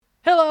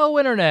Hello,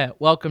 Internet!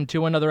 Welcome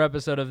to another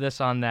episode of This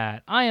on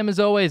That. I am,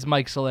 as always,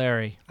 Mike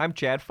Solari. I'm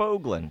Chad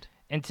Fogland.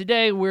 And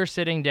today we're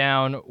sitting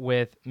down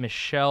with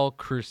Michelle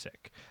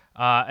Krusick,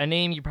 a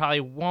name you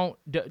probably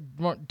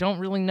don't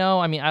really know.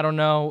 I mean, I don't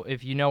know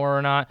if you know her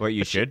or not. Well,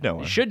 you should know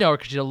her. You should know her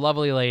because she's a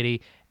lovely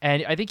lady,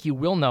 and I think you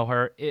will know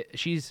her.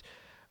 She's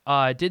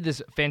did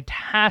this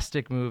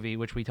fantastic movie,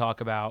 which we talk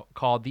about,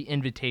 called The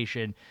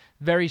Invitation.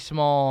 Very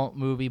small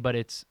movie, but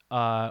it's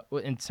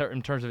in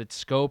terms of its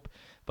scope.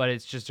 But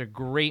it's just a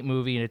great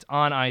movie, and it's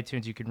on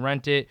iTunes. You can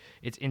rent it.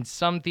 It's in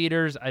some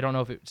theaters. I don't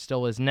know if it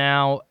still is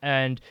now,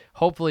 and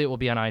hopefully it will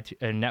be on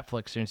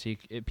Netflix soon, so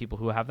people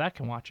who have that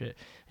can watch it.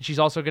 And she's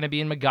also going to be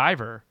in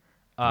MacGyver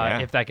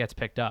if that gets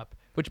picked up,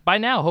 which by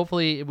now,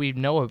 hopefully, we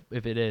know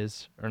if it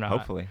is or not.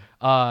 Hopefully.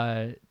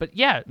 But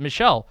yeah,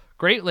 Michelle,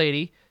 great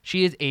lady.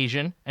 She is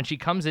Asian, and she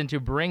comes in to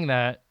bring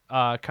that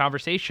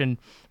conversation,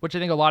 which I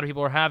think a lot of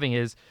people are having,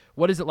 is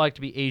what is it like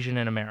to be Asian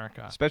in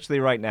America? Especially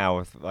right now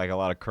with like a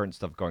lot of current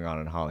stuff going on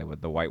in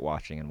Hollywood, the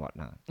whitewashing and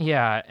whatnot.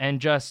 Yeah, and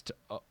just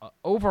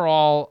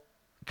overall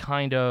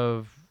kind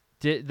of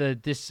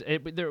there's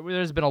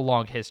been a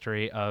long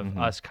history of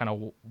us kind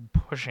of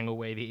pushing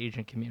away the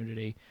Asian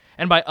community.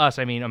 And by us,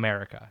 I mean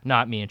America,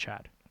 not me and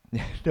Chad.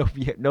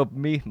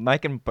 Me,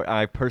 Mike, and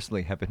I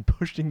personally have been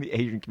pushing the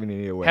Asian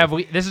community away. Have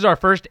we? This is our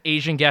first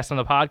Asian guest on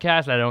the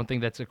podcast. I don't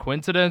think that's a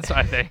coincidence.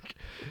 I think.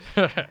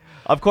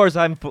 Of course,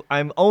 I'm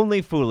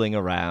only fooling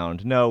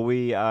around. No,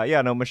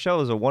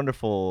 Michelle is a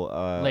wonderful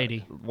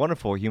lady,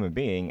 wonderful human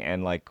being,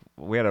 and like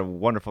we had a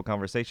wonderful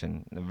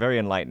conversation, very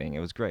enlightening. It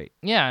was great.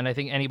 Yeah, and I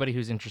think anybody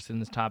who's interested in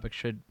this topic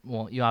should.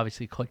 Well, you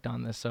obviously clicked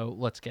on this, so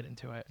let's get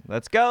into it.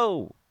 Let's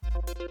go.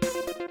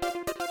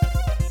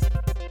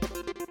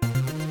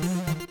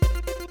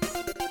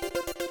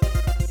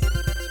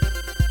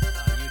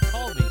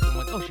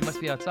 She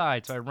must be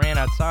outside. So I ran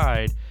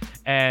outside,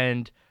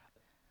 and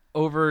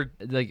over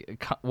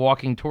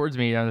walking towards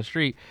me down the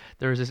street,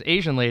 there was this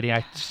Asian lady.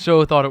 I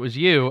so thought it was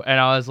you, and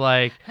I was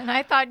like, and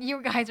I thought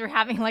you guys were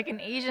having like an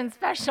Asian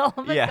special.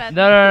 Yeah.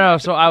 No.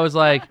 So I was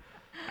like,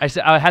 I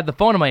said I had the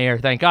phone in my ear,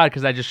 thank God,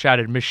 because I just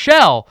shouted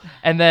Michelle,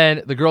 and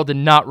then the girl did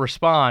not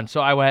respond.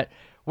 So I went,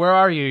 where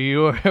are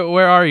you?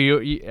 Where are you?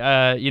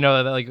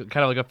 Like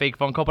kind of like a fake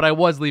phone call, but I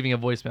was leaving a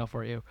voicemail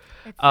for you.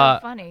 It's so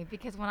funny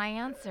because when I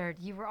answered,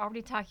 you were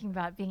already talking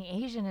about being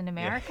Asian in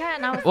America,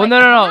 and I was well, like, no.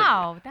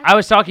 Wow, I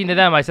was talking to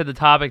them. I said the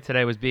topic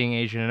today was being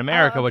Asian in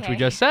America, okay. which we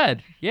just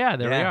said. Yeah,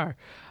 there we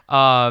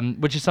are.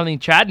 Which is something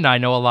Chad and I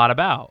know a lot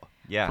about.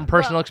 Yeah. From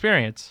personal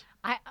experience.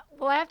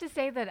 I have to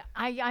say that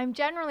I'm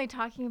generally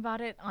talking about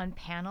it on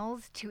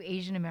panels to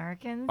Asian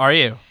Americans. Are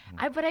you?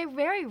 But I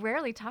very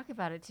rarely talk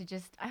about it to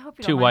just. I hope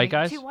you Two don't white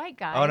mind me. guys? Two white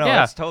guys. Oh no, Yeah.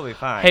 that's totally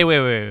fine. Hey,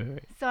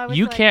 wait. So I was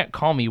You like, can't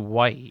call me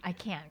white. I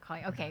can't call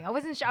you. Okay, I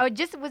wasn't sure. I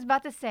was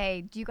about to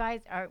say, do you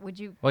guys would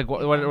you Like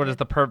what is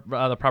the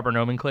proper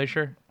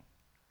nomenclature?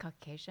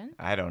 Caucasian?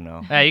 I don't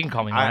know. Yeah, you can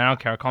call me white. I don't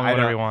care. Call me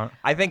whatever you want.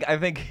 I think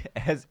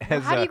as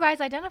How do you guys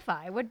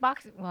identify? What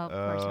box? Well, of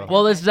course. we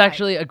Well, this is identify.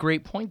 actually a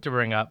great point to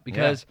bring up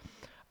because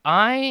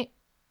I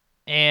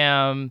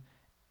am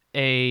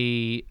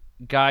a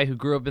guy who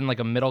grew up in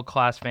like a middle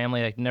class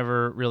family, like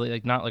never really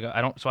like not like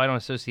I don't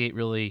associate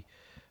really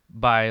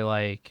by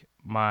like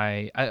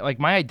my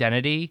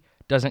identity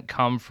doesn't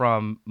come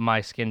from my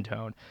skin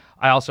tone.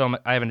 I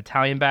have an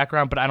Italian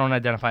background, but I don't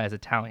identify as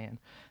Italian.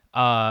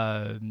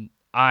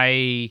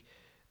 I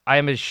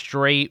am a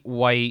straight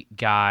white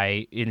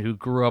guy who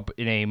grew up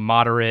in a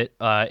moderate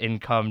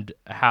income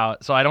house.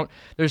 So I don't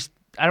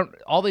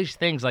all these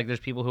things, like there's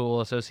people who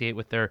will associate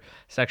with their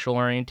sexual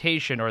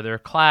orientation or their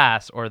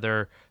class or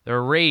their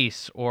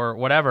race or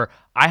whatever.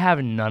 I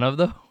have none of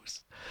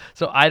those.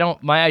 So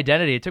my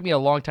identity, it took me a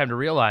long time to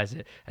realize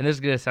it. And this is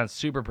going to sound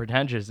super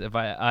pretentious if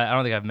I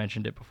don't think I've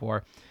mentioned it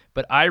before,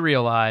 but I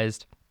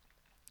realized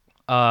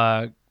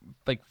like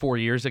 4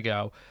 years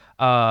ago,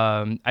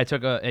 I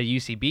took a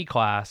UCB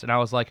class and I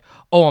was like,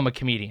 oh, I'm a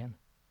comedian.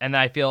 And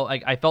I felt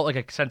like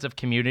a sense of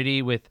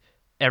community with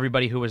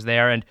everybody who was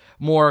there, and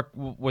more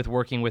with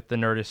working with the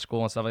Nerdist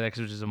school and stuff like that,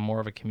 because it was just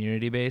more of a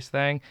community-based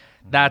thing.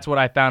 Mm-hmm. That's what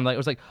I found. Like, it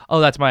was like, oh,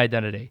 that's my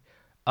identity.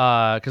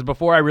 Because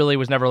before I really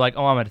was never like,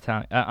 oh, I'm an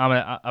Italian.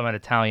 I'm an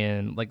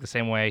Italian. Like the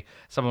same way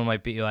someone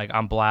might be like,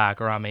 I'm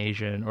black or I'm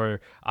Asian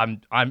or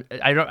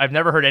I've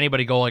never heard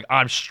anybody go like,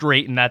 I'm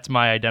straight and that's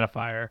my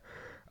identifier.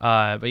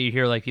 But you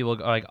hear like people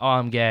go like, oh,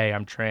 I'm gay,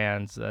 I'm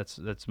trans. That's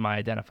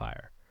my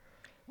identifier.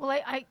 Well,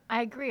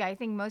 I agree. I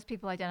think most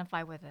people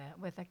identify with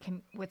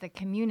a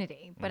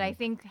community, but I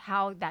think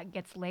how that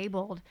gets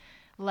labeled,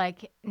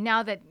 like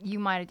now that you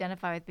might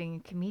identify with being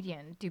a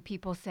comedian, do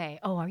people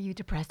say, "Oh, are you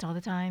depressed all the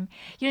time?"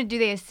 Do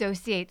they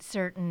associate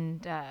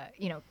certain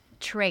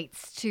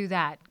traits to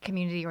that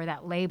community or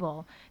that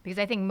label? Because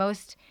I think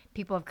most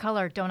people of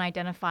color don't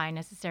identify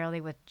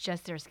necessarily with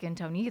just their skin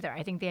tone either.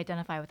 I think they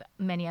identify with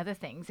many other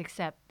things,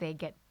 except they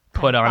get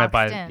put on it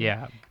by in.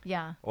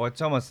 Yeah. Well,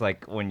 it's almost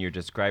like when you're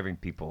describing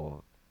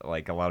people,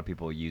 like a lot of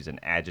people use an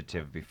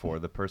adjective before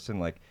the person.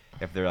 Like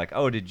if they're like,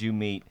 "Oh, did you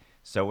meet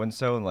so and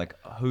so, and like,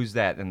 who's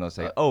that? And they'll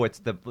say, oh, it's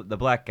the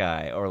black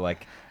guy, or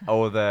like,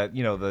 oh,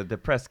 the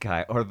depressed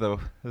guy, or the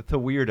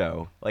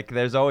weirdo. Like,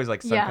 there's always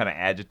like some Yeah. kind of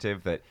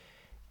adjective that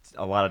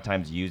a lot of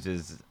times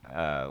uses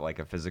like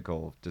a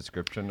physical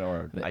description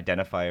or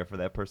identifier for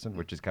that person,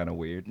 which is kind of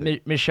weird.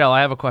 Michelle,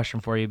 I have a question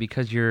for you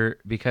because you're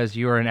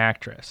an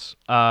actress.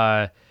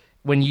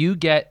 When you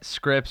get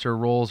scripts or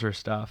roles or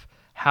stuff,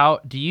 how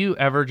do you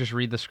ever just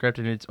read the script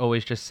and it's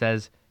always just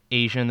says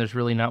Asian? There's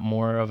really not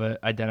more of an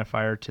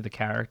identifier to the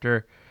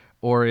character,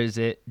 or is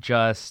it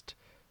just,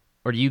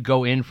 or do you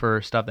go in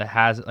for stuff that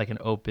has like an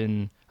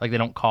open, like they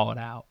don't call it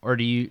out, or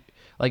do you?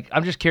 Like,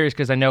 I'm just curious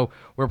because I know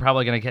we're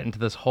probably going to get into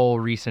this whole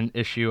recent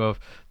issue of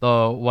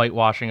the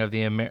whitewashing of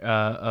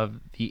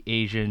the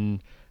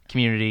Asian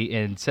community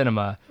in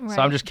cinema. So I'm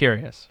Right. just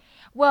curious.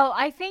 Well,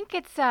 I think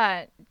it's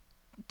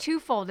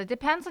twofold. It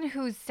depends on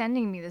who's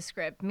sending me the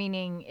script.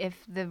 Meaning,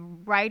 if the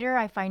writer,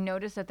 if I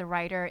notice that the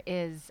writer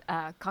is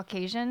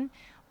Caucasian,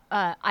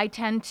 I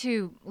tend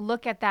to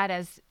look at that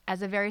as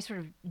a very sort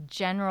of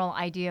general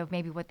idea of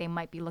maybe what they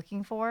might be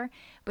looking for.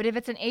 But if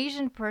it's an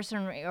Asian person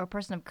or a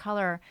person of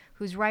color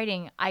who's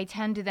writing, I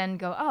tend to then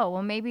go, oh,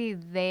 well, maybe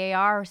they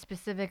are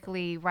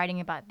specifically writing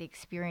about the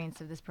experience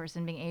of this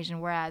person being Asian.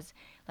 Whereas,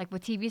 like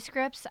with TV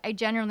scripts, I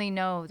generally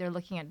know they're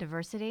looking at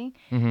diversity,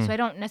 so I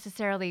don't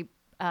necessarily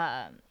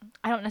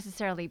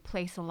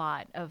place a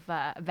lot of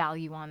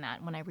value on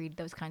that when I read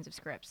those kinds of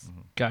scripts.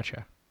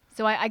 Gotcha.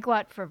 So I go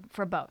out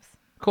for both.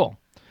 Cool.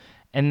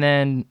 And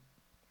then,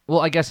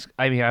 well, I guess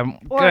I'm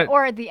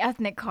Or the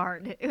ethnic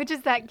card, which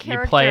is that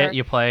character. you play it.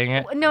 You playing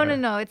it? No, Or-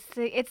 no.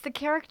 It's the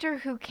character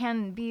who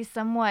can be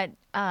somewhat,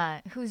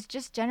 who's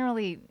just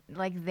generally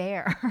like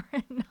there,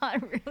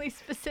 not really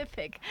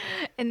specific.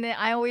 And then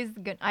I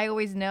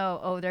always know,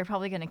 oh, they're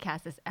probably going to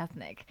cast this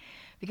ethnic,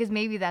 because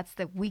maybe that's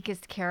the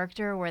weakest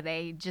character where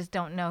they just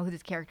don't know who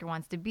this character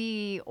wants to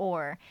be,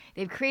 or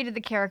they've created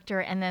the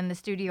character and then the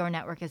studio or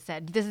network has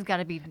said this has got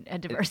to be a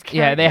diverse character.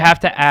 Yeah, they have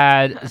to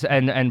add,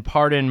 and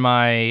pardon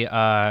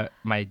my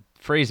my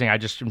phrasing. I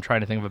just am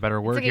trying to think of a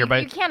better word It's okay, here,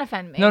 but you can't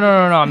offend me. no.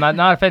 I'm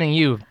not offending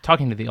you.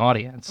 Talking to the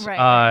audience,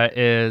 Right.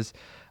 Is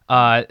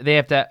they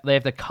have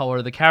to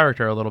color the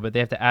character a little bit. They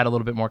have to add a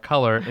little bit more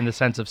color in the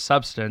sense of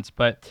substance.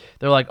 But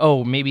they're like,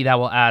 oh, maybe that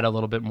will add a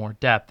little bit more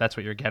depth. That's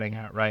what you're getting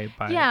at, right?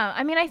 Yeah,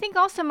 I mean, I think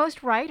also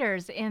most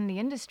writers in the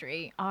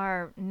industry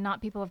are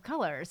not people of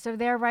color. So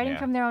they're writing Yeah.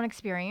 from their own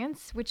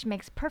experience, which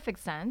makes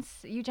perfect sense.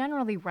 You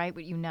generally write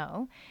what you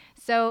know.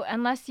 So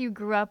unless you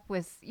grew up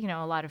with,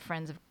 a lot of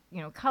friends of,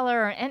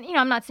 color, and,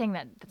 I'm not saying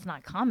that that's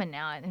not common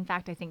now. In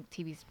fact, I think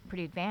TV's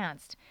pretty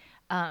advanced.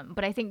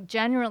 But I think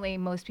generally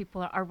most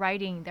people are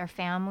writing their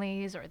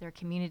families or their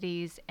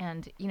communities.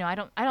 And, I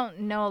don't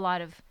know a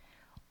lot of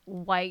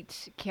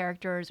white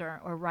characters or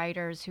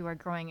writers who are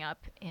growing up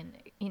in,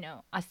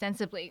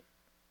 ostensibly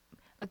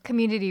a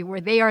community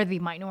where they are the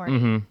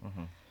minority.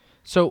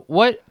 So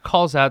what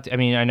calls out?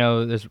 I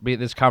know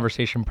this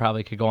conversation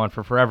probably could go on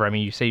for forever. I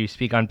mean, you say you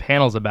speak on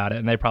panels about it,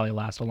 and they probably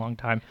last a long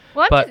time.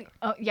 Well, but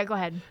yeah, go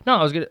ahead. no,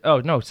 I was gonna.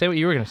 Oh no, say what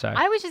you were gonna say.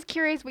 I was just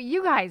curious what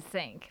you guys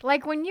think.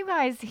 Like when you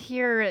guys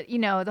hear,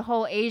 the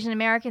whole Asian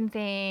American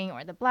thing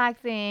or the black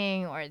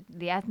thing or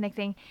the ethnic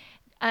thing.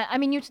 I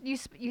mean,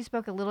 you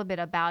spoke a little bit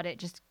about it,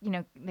 just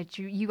that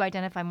you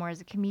identify more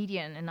as a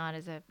comedian and not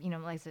as a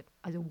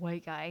as a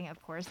white guy,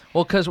 of course.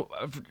 Well, because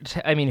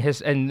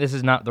and this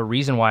is not the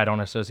reason why I don't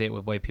associate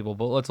with white people,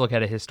 but let's look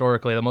at it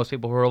historically. The most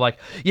people who are like,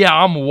 yeah,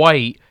 I'm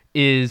white,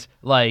 is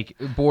like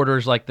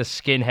borders like the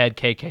skinhead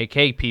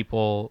KKK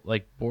people,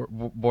 like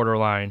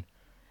borderline.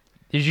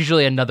 There's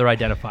usually another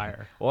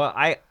identifier. Well,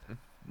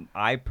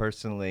 I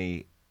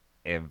personally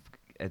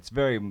it's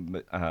very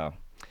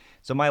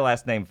so my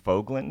last name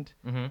Fogland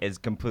is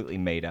completely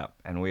made up,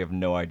 and we have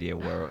no idea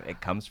where it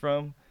comes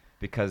from,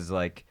 because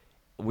like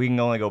we can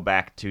only go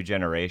back 2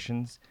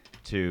 generations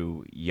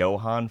to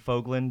Johann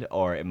Fogland,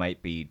 or it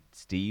might be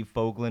Steve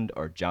Fogland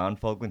or John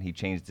Fogland. He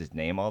changed his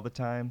name all the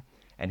time,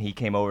 and he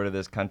came over to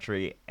this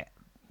country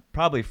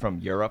probably from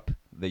Europe,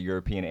 the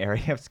European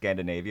area of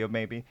Scandinavia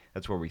maybe.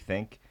 That's where we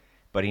think.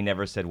 But he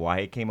never said why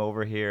he came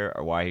over here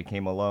or why he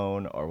came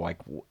alone or like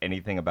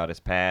anything about his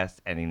past,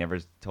 and he never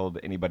told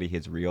anybody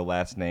his real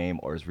last name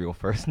or his real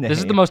first name. This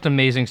is the most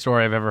amazing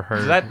story I've ever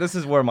heard. So this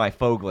is where my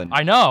Fogland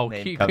I know.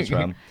 name comes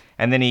from.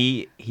 And then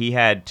he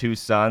had 2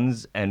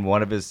 sons, and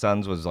one of his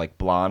sons was like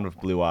blonde with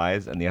blue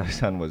eyes, and the other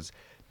son was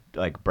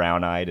like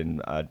brown-eyed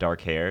and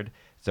dark-haired.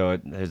 So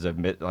there's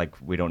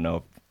we don't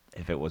know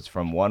if it was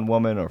from one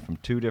woman or from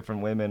 2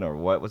 different women or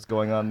what was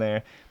going on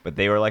there, but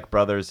they were like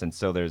brothers, and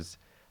so there's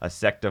a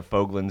sect of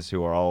Foglands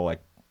who are all like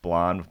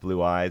blonde with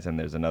blue eyes, and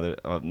there's another,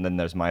 and then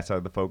there's my side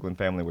of the Fogland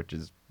family, which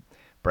is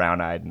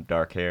brown-eyed and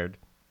dark-haired.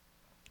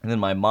 And then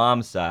my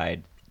mom's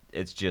side,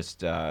 it's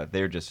just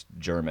they're just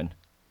German.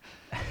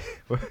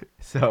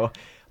 So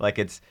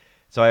like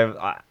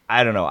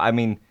I don't know. I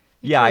mean,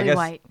 yeah, really I guess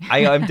white.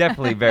 I'm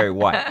definitely very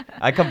white.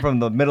 I come from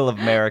the middle of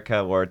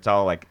America where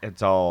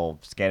it's all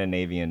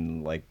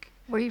Scandinavian, like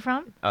Where are you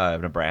from?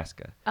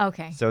 Nebraska.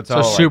 Okay. So it's So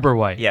all super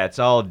white. Yeah, it's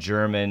all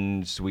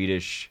German,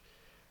 Swedish,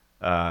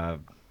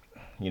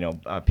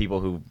 people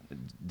who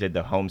did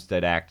the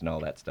Homestead Act and all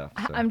that stuff.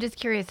 So. I'm just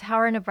curious, how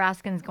are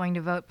Nebraskans going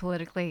to vote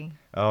politically?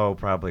 Oh,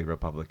 probably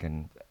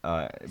Republican.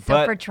 So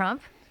but for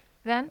Trump,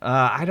 then?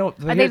 I don't.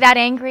 Are they that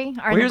angry?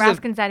 Are here's the-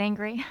 Nebraskans that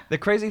angry? The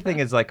crazy thing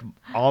is, like,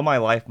 all my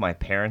life, my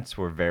parents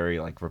were very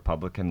like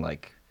Republican.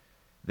 Like,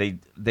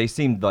 they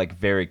seemed like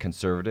very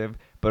conservative.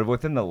 But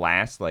within the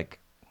last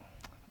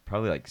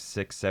probably like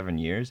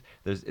 6-7 years,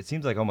 it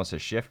seems like almost a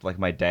shift. Like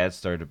my dad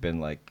started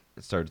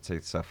to say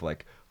stuff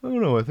like, I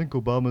don't know, I think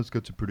Obama's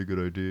got some pretty good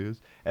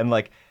ideas,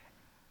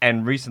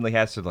 and recently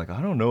has said like, I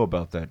don't know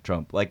about that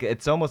Trump. Like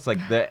it's almost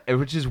like that,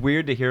 which is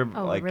weird to hear.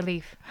 Oh, like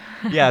relief.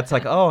 yeah, it's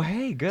like, oh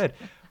hey, good,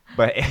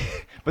 but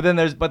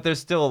there's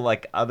still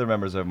like other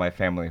members of my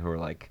family who are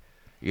like,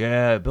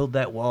 yeah, build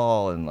that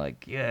wall and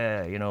like,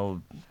 yeah,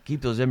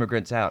 keep those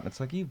immigrants out. And it's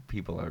like, you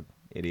people are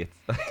idiots.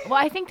 Well,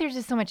 I think there's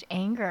just so much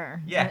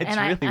anger. Yeah, it's and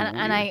really weird.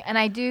 weird.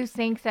 I do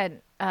think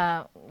that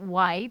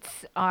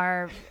whites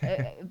are,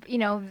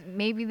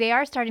 maybe they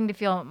are starting to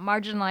feel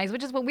marginalized,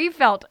 which is what we've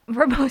felt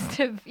for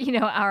most of,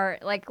 our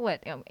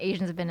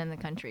Asians have been in the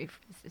country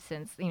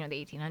since the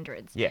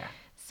 1800s. Yeah.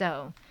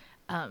 So,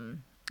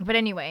 but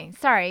anyway,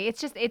 sorry.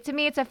 It's just to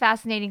me, it's a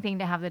fascinating thing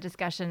to have the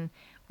discussion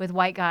with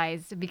white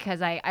guys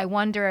because I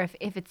wonder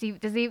if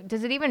does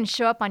it even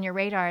show up on your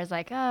radar as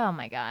like, oh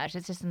my gosh,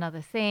 it's just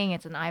another thing.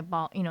 It's an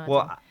eyeball,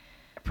 Well,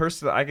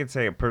 personally, I could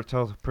say a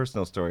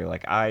personal story.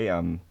 Like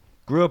I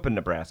grew up in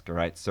Nebraska,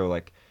 right? So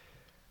like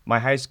my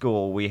high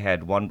school, we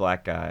had one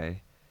black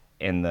guy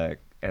in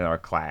our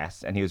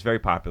class, and he was very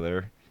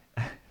popular.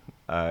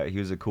 He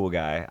was a cool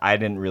guy. I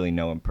didn't really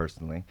know him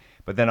personally,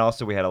 but then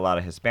also we had a lot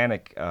of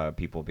Hispanic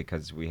people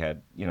because we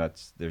had,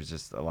 there's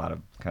just a lot of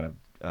kind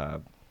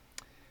of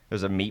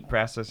there's a meat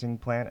processing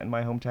plant in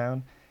my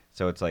hometown,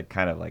 so it's like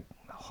kind of like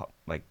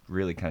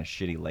really kind of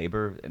shitty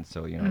labor, and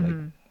so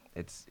like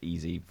it's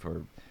easy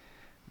for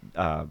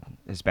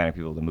Hispanic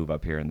people to move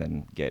up here and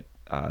then get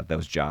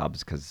those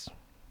jobs because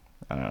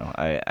I don't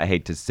know. I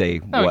hate to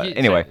say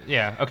anyway.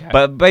 Yeah. Okay.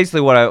 But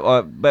basically, what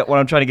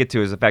I'm trying to get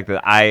to is the fact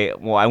that I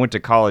went to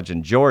college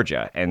in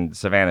Georgia, in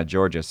Savannah,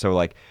 Georgia. So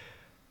like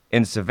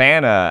in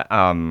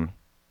Savannah,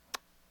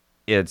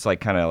 it's like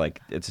kind of like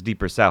it's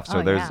deeper south.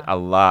 So there's a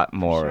lot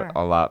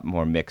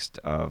more mixed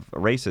of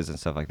races and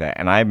stuff like that.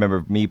 And I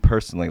remember me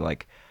personally,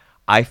 like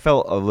I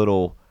felt a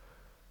little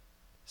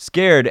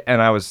scared,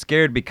 and I was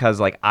scared because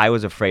like I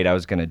was afraid I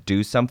was gonna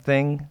do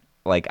something.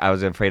 Like I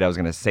was afraid I was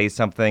gonna say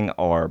something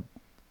or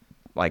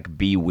like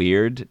be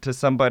weird to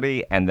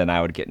somebody, and then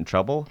I would get in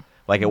trouble.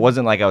 Like it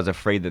wasn't like I was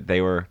afraid that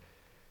they were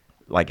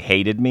like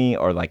hated me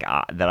or like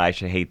that I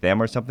should hate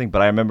them or something.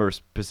 But I remember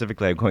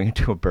specifically going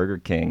into a Burger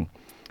King,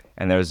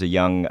 and there was a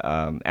young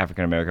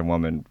African American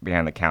woman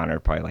behind the counter,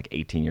 probably like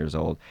 18 years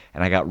old,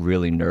 and I got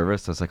really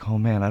nervous. I was like, oh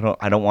man, I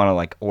don't want to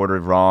like order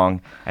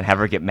wrong and have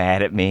her get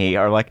mad at me,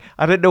 or like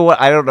I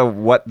don't know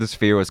what this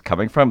fear was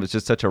coming from. It's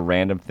just such a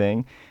random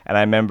thing. And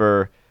I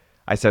remember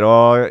I said,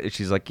 oh,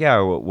 she's like, yeah,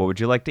 what would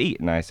you like to eat?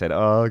 And I said,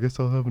 oh, I guess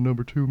I'll have a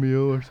number 2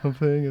 meal or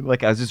something. And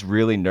like I was just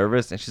really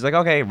nervous, and she's like,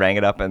 okay, rang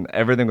it up, and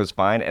everything was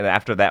fine. And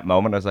after that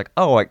moment, I was like,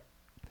 oh, like.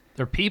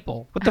 They're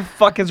people. What the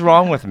fuck is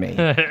wrong with me?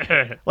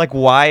 Like,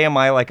 why am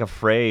I like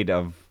afraid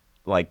of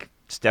like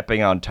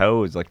stepping on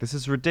toes? Like, this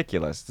is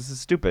ridiculous. This is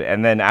stupid.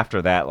 And then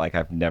after that, like,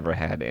 I've never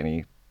had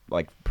any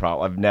like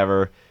problem.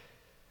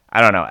 I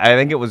don't know. I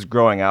think it was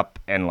growing up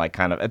and like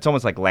kind of, it's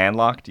almost like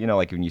landlocked,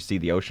 like when you see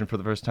the ocean for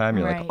the first time,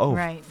 you're like, oh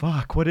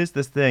fuck, what is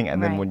this thing?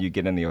 And then when you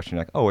get in the ocean,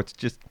 you're like, oh, it's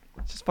just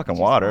fucking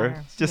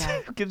water. It's just,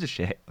 who gives a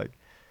shit? Like,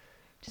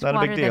 just not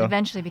water a big deal. that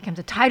eventually becomes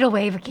a tidal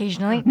wave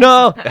occasionally.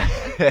 No.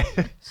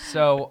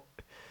 So,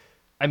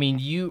 I mean,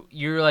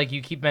 you're like,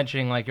 you keep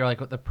mentioning like you're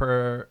like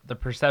the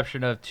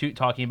perception of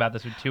talking about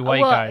this with two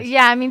white guys.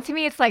 Yeah, I mean, to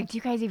me, it's like, do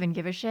you guys even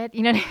give a shit?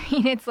 You know what I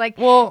mean? It's like,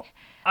 well,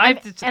 I'm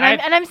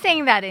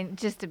saying that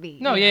just to be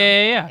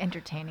yeah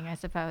entertaining, I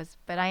suppose.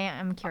 But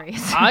I'm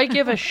curious. I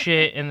give a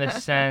shit in the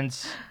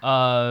sense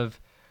of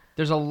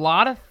there's a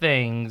lot of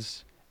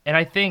things, and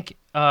I think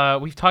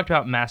we've talked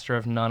about Master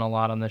of None a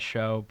lot on this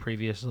show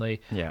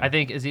previously. Yeah. I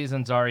think Aziz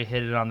Ansari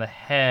hit it on the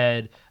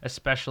head,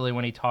 especially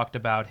when he talked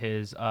about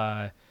his.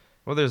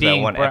 Well, there's that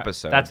one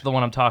episode. That's the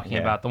one I'm talking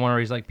about. The one where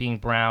he's like being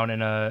brown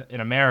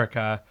in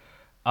America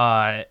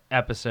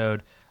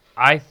episode.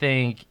 I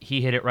think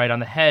he hit it right on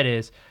the head.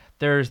 Is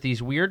there's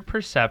these weird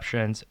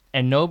perceptions,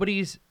 and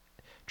nobody's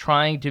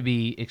trying to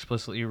be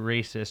explicitly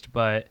racist,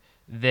 but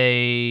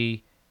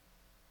they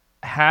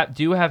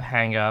do have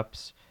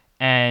hang-ups,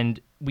 and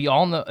we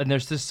all know, and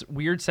there's this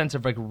weird sense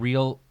of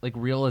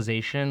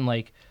realization,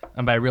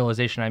 and by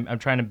realization, I'm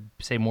trying to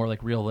say more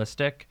like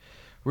realistic.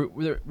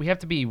 We have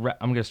to be. I'm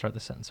going to start the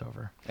sentence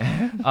over. We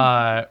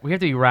have to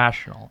be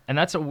rational, and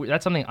that's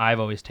something I've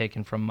always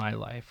taken from my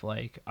life.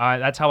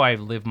 That's how I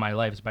live my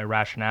life, is by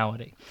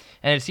rationality.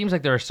 And it seems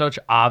like there are such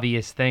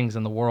obvious things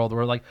in the world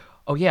where like,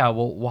 oh yeah,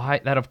 well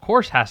why that of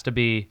course has to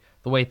be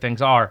the way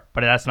things are,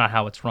 but that's not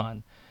how it's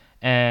run.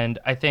 And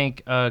I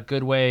think a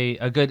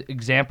good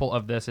example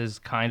of this is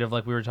kind of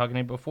like we were talking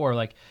about before.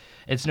 Like,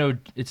 it's no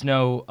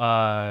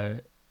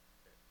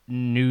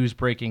news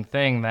breaking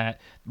thing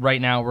that right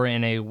now we're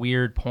in a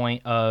weird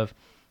point of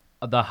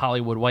the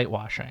Hollywood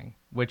whitewashing,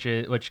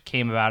 which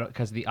came about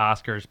because of the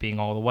Oscars being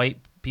all the white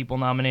people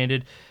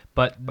nominated.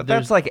 But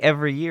that's like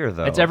every year,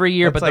 though. It's every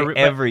year, that's but like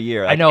every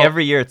year. Like I know.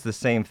 Every year it's the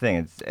same thing.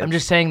 It's I'm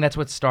just saying that's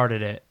what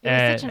started it. It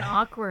was such an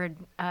awkward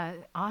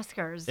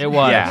Oscars. It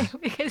was. Yeah.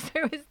 Because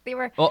they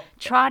were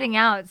trotting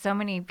out so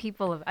many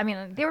people.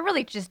 They were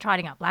really just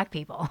trotting out black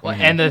people. Well,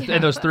 and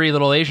those 3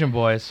 little Asian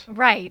boys.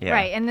 Right, Yeah.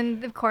 right. And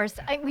then of course,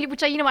 I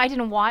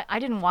didn't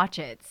watch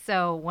it.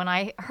 So when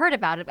I heard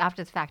about it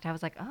after the fact, I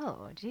was like,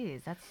 oh,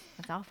 geez, that's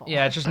awful.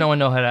 Yeah, it's just no one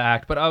know how to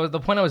act. But the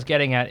point I was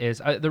getting at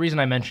is the reason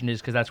I mentioned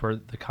is because that's where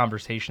the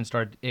conversation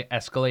started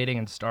escalating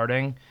and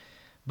starting.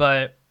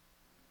 But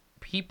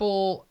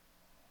people,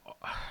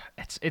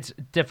 it's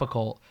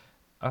difficult.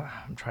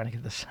 I'm trying to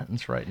get the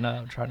sentence right now.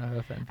 I'm trying to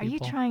offend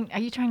people. Are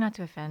you trying not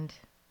to offend?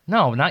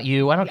 No, not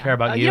you. I don't care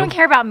about you. You don't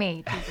care about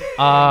me.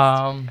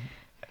 I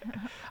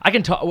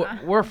can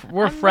talk. We're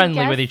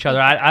friendly with each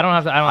other. I don't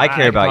have to. I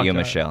care about talk you, to-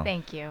 Michelle.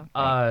 Thank you.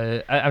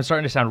 I'm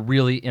starting to sound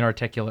really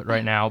inarticulate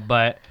right now,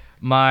 but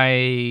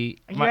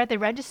You're at the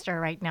register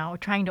right now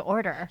trying to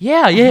order.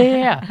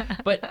 Yeah.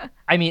 But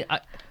I mean,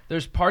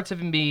 there's parts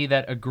of me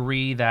that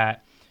agree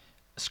that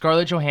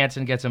Scarlett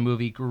Johansson gets a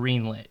movie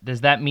greenlit.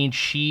 Does that mean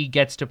she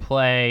gets to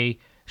play?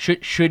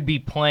 Should be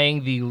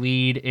playing the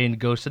lead in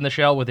Ghost in the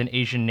Shell with an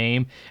Asian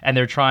name, and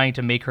they're trying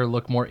to make her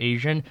look more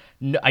Asian?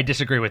 No, I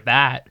disagree with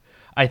that.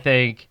 I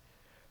think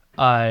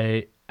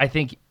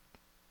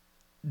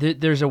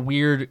there's a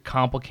weird,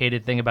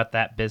 complicated thing about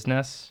that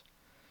business,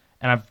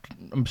 and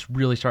I'm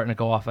really starting to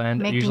go off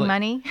end. Making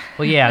money.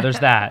 Well, yeah, there's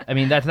that. I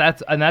mean, that's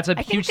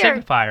a huge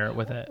signifier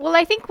with it. Well,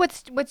 I think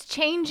what's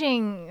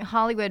changing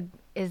Hollywood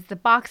is the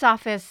box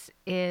office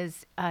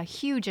is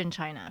huge in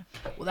China.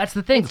 Well, that's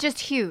the thing. It's just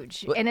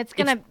huge, and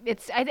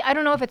I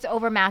don't know if it's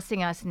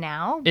overmassing us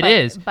now. It but,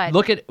 is. But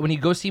look at when you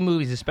go see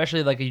movies,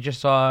 especially like you just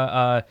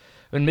saw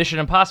when Mission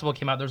Impossible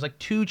came out. There's like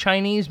 2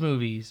 Chinese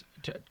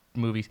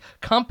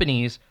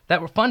companies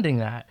that were funding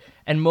that,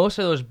 and most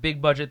of those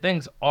big budget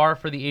things are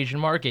for the Asian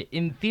market.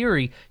 In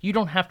theory, you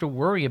don't have to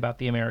worry about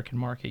the American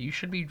market. You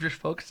should be just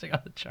focusing on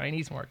the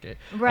Chinese market,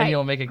 Right. and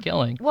you'll make a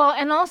killing. Well,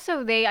 and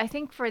also I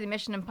think for the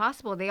Mission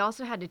Impossible, they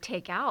also had to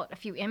take out a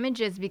few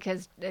images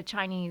because the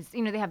Chinese,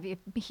 they have a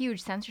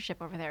huge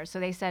censorship over there. So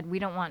they said, we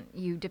don't want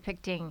you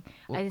depicting.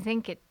 I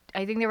think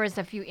there was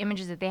a few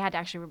images that they had to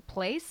actually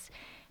replace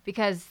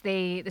because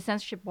the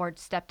censorship board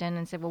stepped in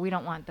and said, well, we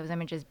don't want those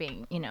images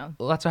being,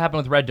 Well, that's what happened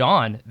with Red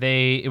Dawn.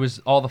 It was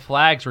all the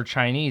flags were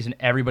Chinese, and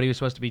everybody was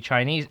supposed to be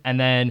Chinese. And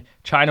then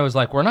China was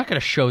like, we're not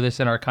going to show this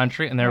in our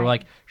country. And they were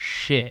like,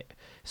 shit.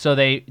 So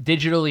they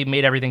digitally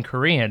made everything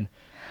Korean.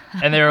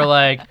 And they were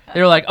like,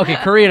 okay,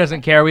 Korea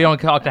doesn't care. We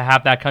don't talk to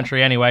half that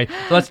country anyway.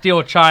 So let's deal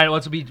with China.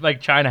 Let's be like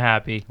China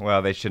happy.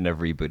 Well, they shouldn't have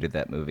rebooted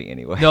that movie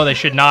anyway. No, they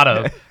should not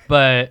have.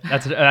 But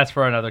that's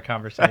for another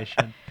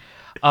conversation.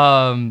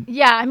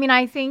 Yeah, I mean,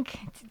 I think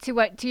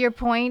to your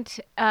point,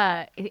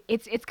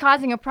 it's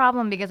causing a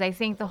problem because I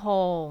think the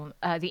whole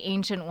the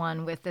Ancient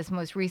One with this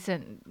most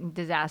recent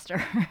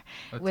disaster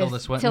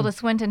with Tilda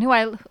Swinton,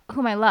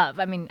 whom I love.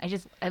 I mean,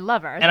 I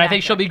love her. And I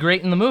think she'll be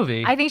great in the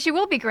movie. I think she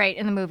will be great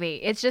in the movie.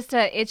 It's just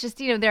I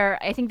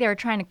think they're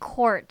trying to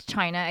court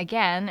China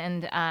again,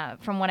 and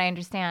from what I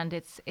understand,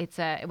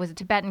 it was a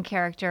Tibetan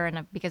character,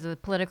 and because of the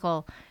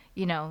political.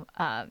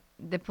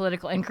 The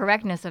political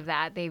incorrectness of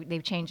that,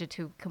 they've changed it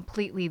to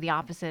completely the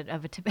opposite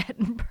of a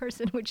Tibetan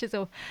person, which is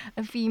a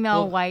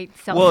female white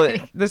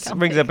Celtic. Well, this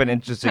brings up an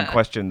interesting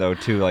question though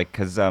too, like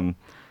because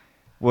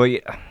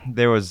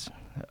there was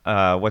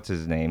what's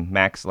his name?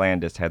 Max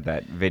Landis had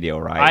that video,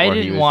 right? I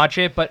didn't watch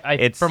it, but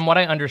from what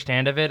I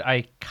understand of it,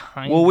 I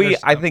kind of.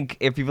 I think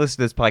if you've listened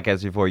to this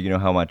podcast before, you know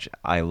how much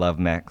I love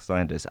Max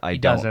Landis. I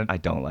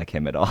don't like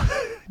him at all.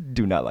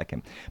 Do not like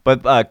him.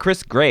 But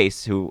Chris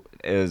Grace, who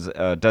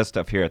does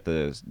stuff here at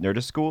the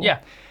Nerdist School. Yeah.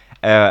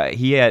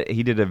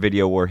 He did a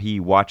video where he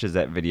watches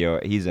that video.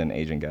 He's an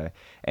Asian guy,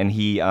 and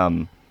he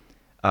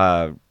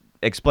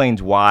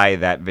explains why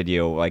that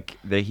video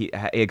he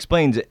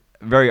explains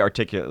very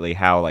articulately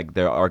how like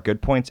there are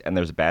good points and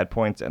there's bad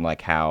points and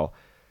like how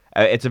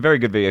it's a very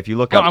good video. If you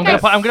look up, I'm gonna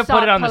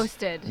put it on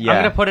posted. Yeah.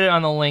 I'm gonna put it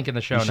on the link in the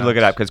show notes. You should look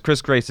it up because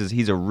Chris Grace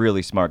he's a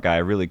really smart guy,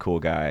 really cool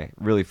guy,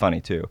 really funny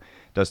too.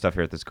 Does stuff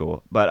here at the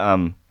school. But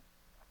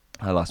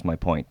I lost my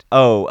point.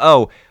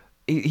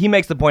 He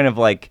makes the point of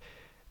like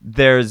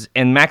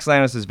in Max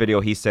Landis'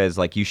 video he says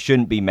like you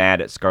shouldn't be mad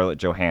at Scarlett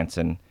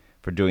Johansson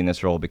for doing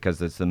this role because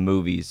it's the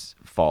movie's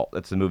fault.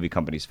 It's the movie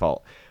company's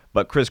fault.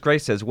 But Chris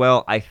Grace says,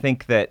 well, I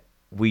think that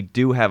we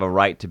do have a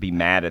right to be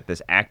mad at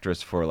this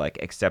actress for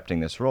like accepting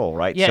this role,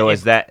 right? Yeah, so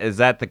is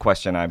that the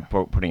question I'm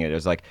putting it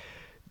is like,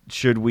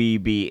 should we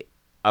be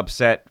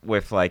upset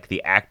with like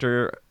the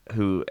actor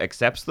who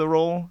accepts the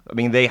role? I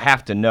mean, they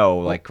have to know,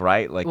 like,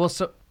 right? Like, well,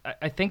 so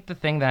I think the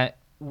thing that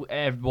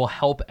will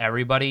help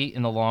everybody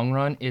in the long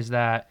run is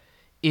that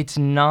it's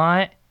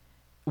not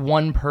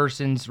one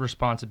person's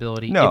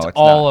responsibility. No, it's it's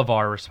all not. of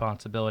our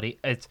responsibility.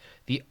 It's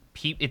the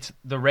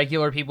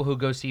regular people who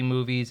go see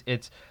movies.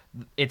 It's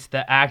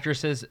the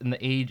actresses and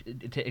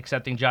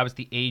accepting jobs,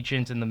 the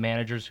agents and the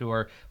managers who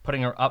are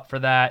putting her up for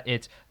that.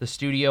 It's the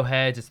studio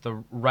heads, it's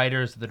the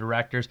writers, the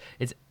directors.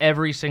 It's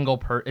every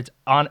single it's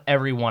on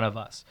every one of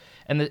us.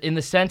 And in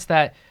the sense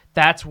that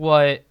that's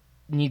what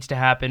needs to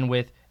happen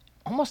with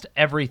almost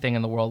everything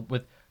in the world,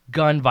 with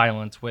gun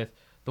violence, with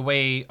the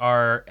way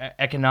our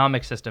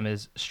economic system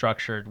is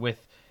structured,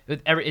 with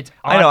every it's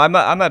on, I know.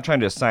 I'm not trying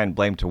to assign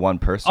blame to one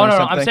person. Oh, or no,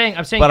 something,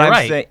 I'm saying but you're I'm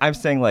right. saying I'm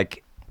saying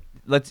like,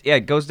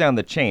 it goes down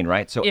the chain,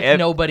 right? So if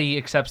nobody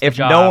accepts the if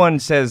job. no one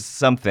says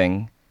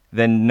something,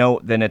 then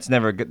nothing's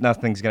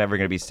ever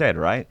gonna be said,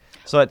 right?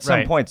 So at some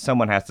Right. point,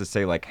 someone has to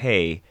say like,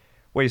 hey,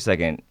 wait a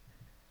second,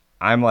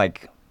 I'm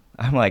like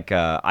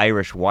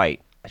Irish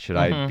white. Should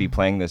I be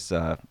playing this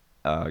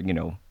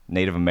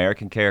Native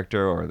American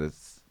character or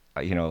this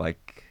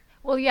like.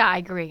 Well, yeah, I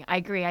agree.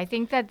 I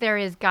think that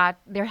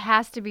there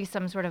has to be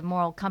some sort of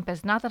moral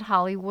compass. Not that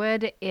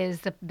Hollywood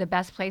is the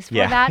best place for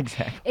Yeah, that.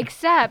 exactly.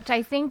 Except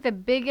I think the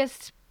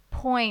biggest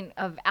point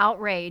of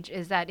outrage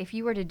is that if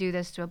you were to do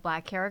this to a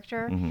black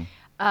character,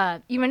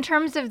 even in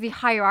terms of the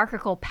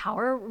hierarchical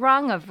power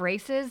rung of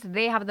races,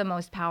 they have the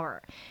most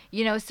power.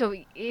 So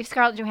if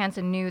Scarlett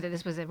Johansson knew that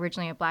this was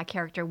originally a black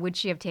character, would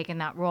she have taken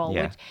that role?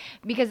 Yeah.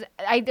 Because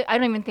I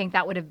don't even think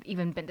that would have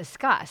even been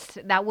discussed.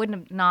 That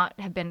wouldn't not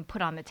have been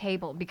put on the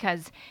table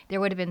because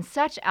there would have been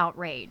such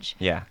outrage.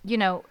 Yeah.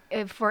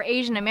 For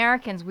Asian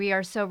Americans, we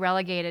are so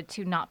relegated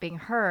to not being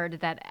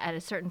heard that at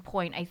a certain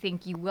point, I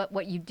think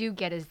what you do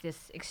get is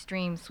this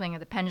extreme swing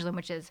of the pendulum,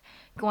 which is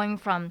going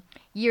from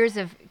years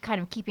of kind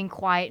of keeping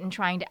quiet and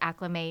trying to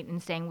acclimate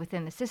and staying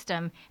within the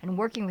system and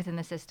working within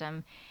the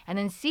system, and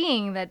then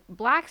seeing that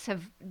blacks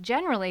have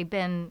generally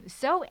been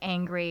so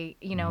angry,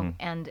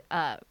 and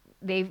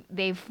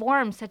they've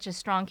formed such a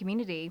strong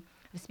community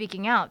of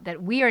speaking out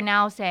that we are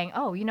now saying,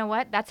 oh, you know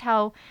what? That's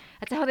how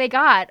they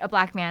got a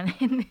black man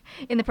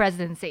in the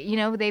presidency.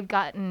 They've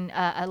gotten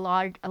a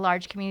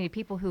large community of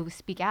people who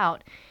speak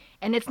out,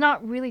 and it's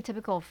not really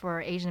typical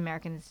for Asian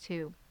Americans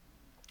to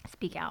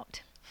speak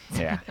out.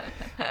 Yeah.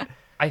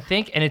 I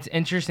think, and it's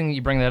interesting that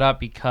you bring that up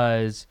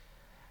because,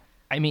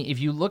 I mean, if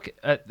you look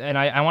at, and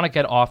I want to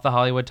get off the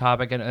Hollywood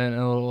topic in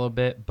a little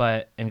bit,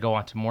 and go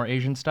on to more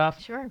Asian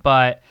stuff. Sure.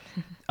 But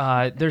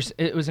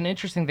it was an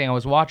interesting thing. I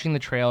was watching the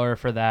trailer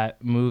for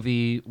that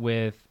movie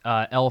with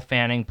Elle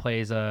Fanning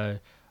plays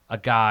a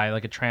guy,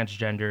 like a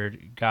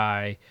transgendered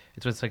guy.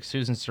 It's with like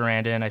Susan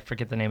Sarandon. I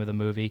forget the name of the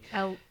movie.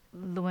 Oh,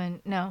 Lewin,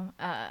 no,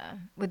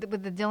 with the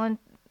Dylan,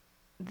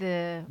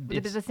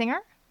 the singer.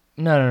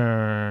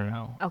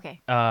 No.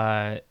 Okay.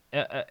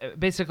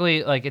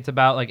 Basically, like it's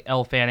about like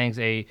Elle Fanning's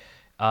is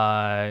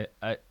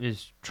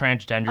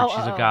transgender.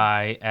 She's a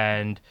guy,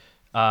 and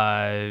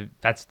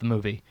that's the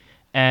movie.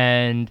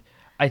 And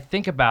I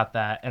think about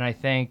that, and I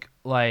think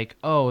like,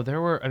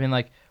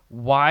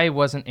 why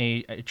wasn't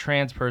a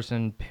trans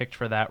person picked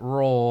for that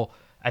role?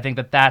 I think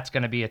that's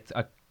going to be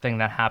a thing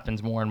that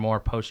happens more and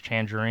more post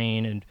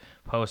Tangerine and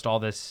post all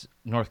this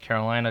North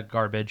Carolina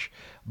garbage,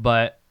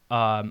 but.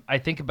 I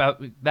think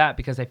about that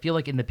because I feel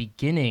like in the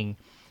beginning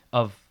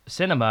of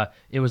cinema,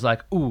 it was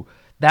like, ooh,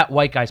 that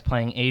white guy's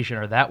playing Asian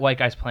or that white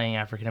guy's playing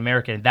African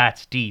American.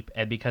 That's deep.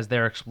 And because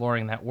they're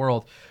exploring that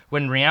world.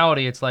 When in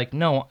reality, it's like,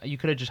 no, you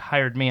could have just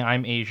hired me.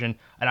 I'm Asian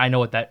and I know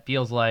what that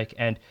feels like.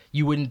 And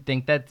you wouldn't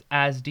think that's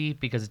as deep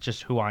because it's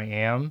just who I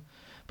am.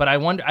 But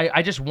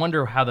I just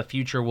wonder how the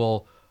future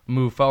will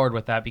move forward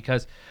with that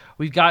because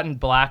we've gotten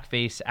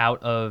blackface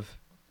out of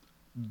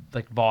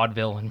like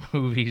vaudeville and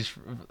movies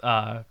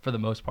for the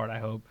most part, I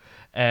hope.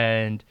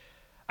 And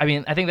I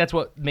mean, I think that's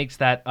what makes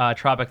that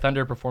Tropic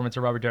Thunder performance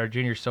of Robert Downey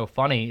Jr. so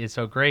funny, is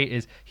so great,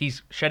 is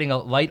he's shedding a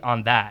light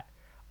on that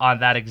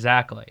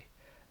exactly.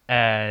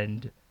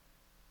 And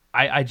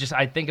I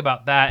think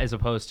about that as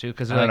opposed to,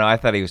 because I don't know. I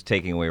thought he was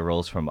taking away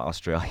roles from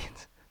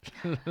Australians.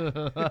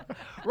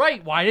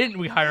 Right? Why didn't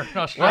we hire an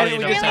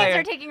Australian? Australians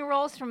are taking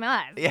roles from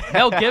us.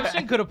 Mel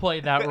Gibson could have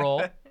played that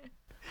role.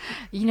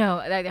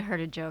 I heard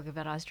a joke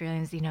about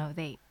Australians.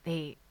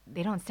 They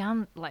don't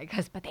sound like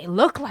us, but they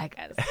look like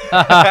us.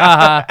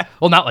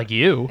 Well, not like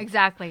you.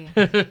 Exactly,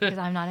 because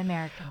I'm not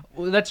American.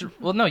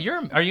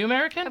 No. Are you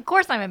American? Of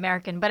course I'm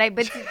American, but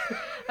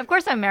of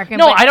course I'm American.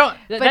 No, but, I don't.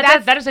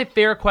 But That is a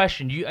fair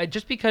question. You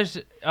just because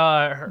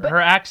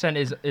her accent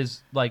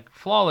is like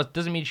flawless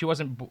doesn't mean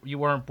you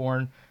weren't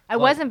born. I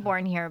wasn't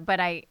born here,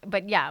 but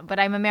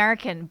I'm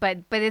American.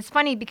 But it's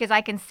funny because I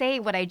can say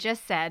what I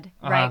just said,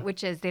 right?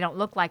 Which is they don't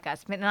look like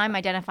us, and I'm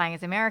identifying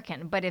as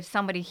American. But if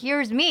somebody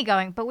hears me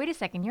going, but wait a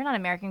second, you're not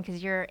American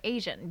because you're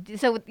Asian.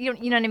 So you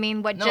know what I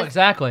mean?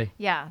 Exactly.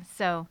 Yeah.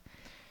 So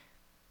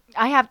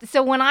I have to.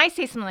 So when I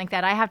say something like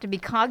that, I have to be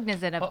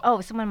cognizant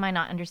of someone might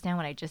not understand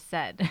what I just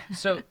said.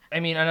 So I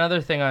mean, another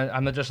thing,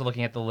 I'm just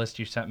looking at the list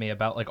you sent me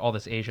about like all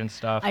this Asian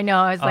stuff. I know.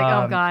 I was like,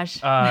 oh gosh.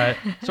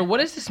 So what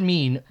does this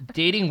mean?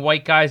 Dating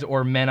white guys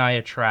or men I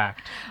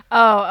attract?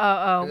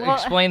 Oh. Well,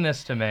 explain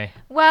this to me.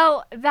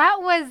 Well, that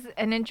was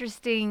an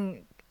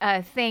interesting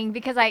thing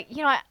because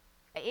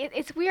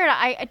it's weird.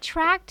 I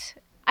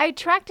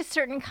attract a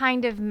certain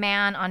kind of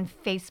man on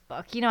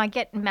Facebook. I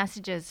get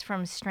messages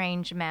from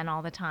strange men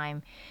all the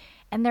time,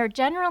 and they're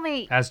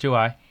generally. As do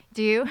I.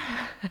 Do you?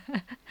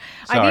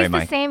 Sorry, Are these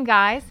Mike. the same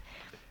guys?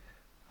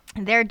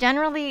 They're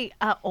generally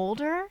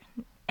older,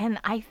 and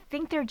I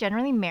think they're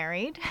generally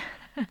married.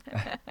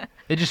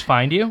 They just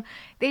find you?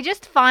 They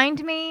just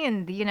find me,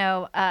 and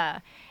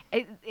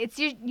it's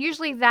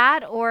usually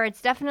that, or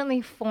it's definitely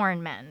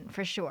foreign men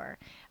for sure.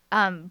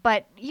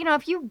 But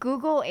if you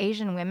Google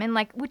Asian women,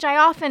 which I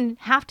often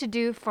have to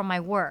do for my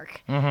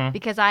work,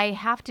 because I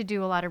have to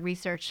do a lot of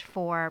research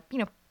for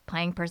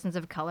playing persons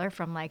of color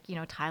from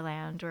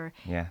Thailand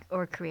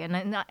or Korea,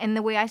 and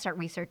the way I start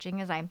researching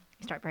is I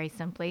start very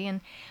simply, and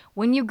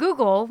when you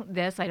Google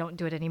this, I don't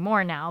do it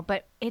anymore now,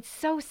 but it's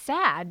so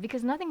sad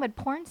because nothing but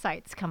porn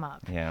sites come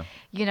up. Yeah.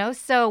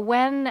 So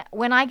when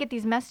I get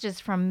these messages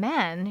from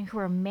men who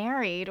are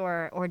married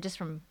or just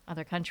from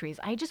other countries,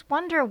 I just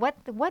wonder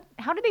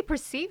how do they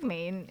perceive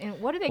me and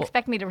what do they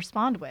expect me to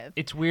respond with?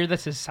 It's weird that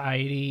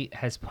society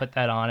has put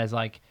that on as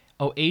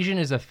oh, Asian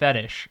is a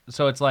fetish.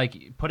 So it's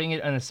putting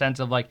it in a sense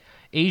of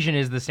Asian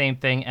is the same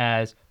thing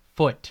as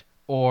foot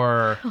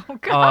or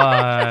that's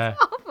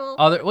awful.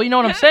 other. Well, you know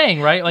what I'm saying,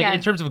 right? In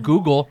Yes. terms of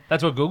Google,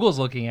 that's what Google's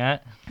looking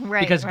at. Right.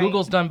 Because right.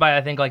 Google's done by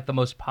I think the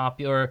most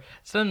popular.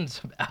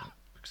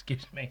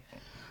 Excuse me.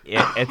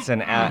 It's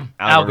an Algorithm.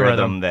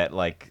 algorithm that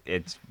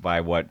it's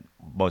by what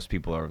most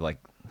people are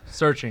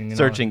Searching.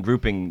 searching,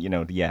 grouping.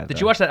 Did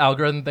you watch that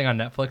algorithm thing on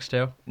Netflix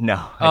too?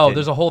 No.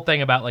 There's a whole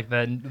thing about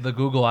the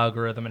Google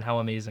algorithm and how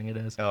amazing it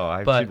is. Oh,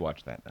 I But, should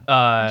watch that then.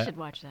 I should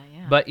watch that.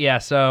 Yeah. But yeah,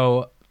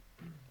 so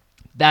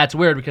that's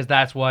weird because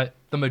that's what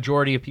the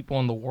majority of people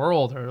in the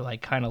world are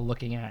kind of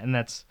looking at, and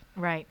that's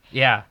right.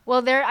 yeah.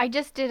 Well, I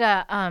just did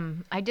a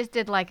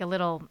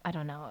little, I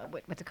don't know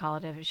what's it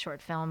called, a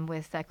short film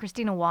with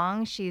Christina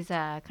Wong. She's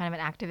kind of an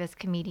activist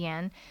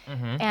comedian.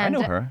 And I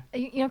know her.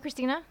 You know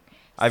Christina?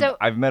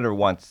 I've met her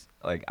once.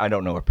 I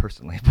don't know her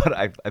personally, but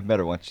I've met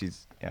her once.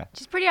 She's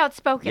pretty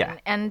outspoken, Yeah.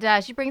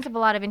 and she brings up a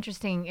lot of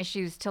interesting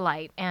issues to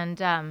light.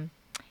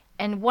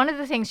 And one of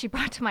the things she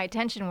brought to my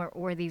attention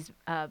were these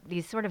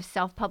sort of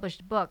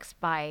self-published books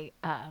by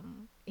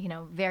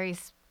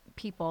various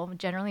people,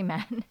 generally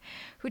men,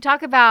 who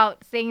talk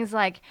about things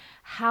like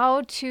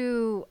how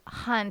to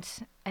hunt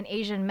an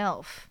Asian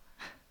MILF.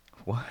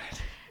 what?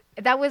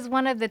 That was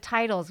one of the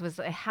titles, was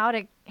how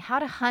to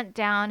hunt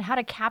down, how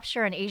to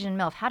capture an Asian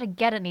MILF, how to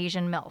get an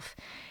Asian MILF.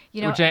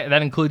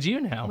 That includes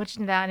you now. Which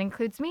that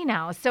includes me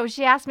now. So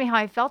she asked me how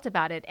I felt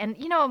about it. And,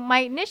 my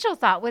initial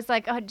thought was I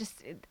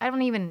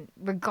don't even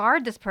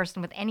regard this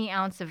person with any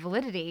ounce of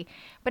validity.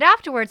 But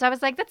afterwards, I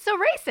was like, that's so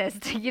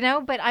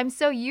racist, But I'm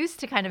so used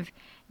to kind of,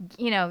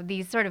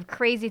 these sort of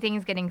crazy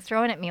things getting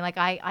thrown at me.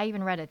 I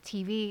even read a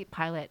TV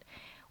pilot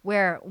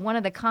where one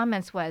of the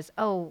comments was,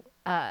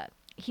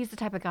 he's the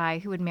type of guy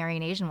who would marry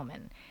an Asian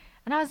woman.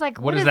 And I was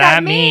like, what does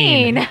that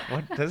mean?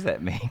 What does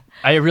that mean?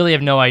 I really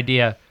have no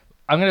idea.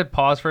 I'm going to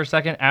pause for a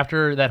second.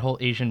 After that whole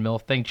Asian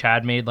MILF thing,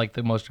 Chad made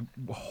the most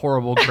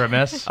horrible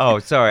grimace. Oh,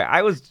 sorry.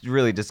 I was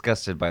really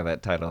disgusted by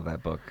that title of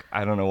that book.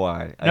 I don't know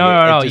why.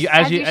 No. It just-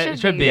 As you It should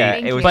should be. be. Yeah,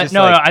 Thank it was you. But just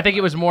no, like- I think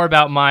it was more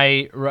about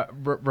my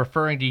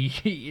referring to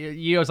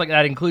you. It was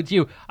that includes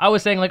you. I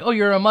was saying oh,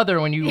 you're a mother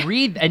when you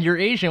read, and you're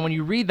Asian. When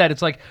you read that,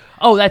 it's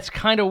oh, that's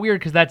kind of weird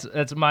because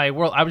that's my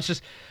world.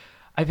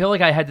 I feel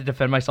like I had to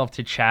defend myself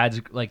to Chad's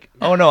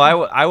Oh no,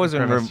 I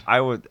wasn't. Premise.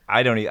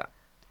 I don't.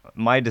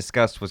 My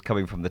disgust was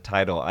coming from the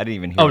title. I didn't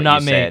even hear Oh, what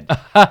not you me. said.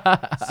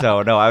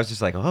 So no, I was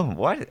just oh,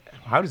 what?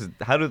 How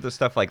do the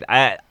stuff like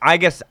that? I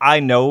guess I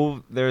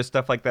know there's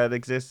stuff like that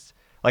exists.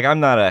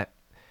 I'm not a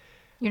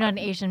You're not an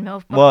Asian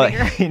MILF book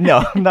reader.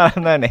 no, I'm not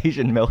an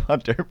Asian MILF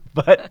hunter,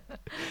 but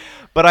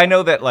I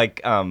know that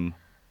I'm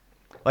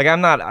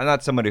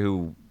not somebody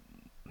who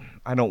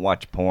I don't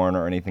watch porn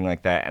or anything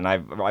like that, and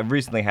I've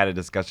recently had a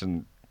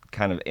discussion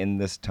kind of in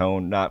this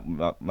tone, not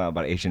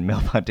about Asian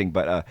MILF hunting,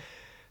 but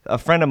a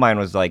friend of mine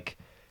was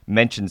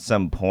mentioned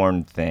some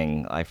porn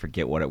thing. I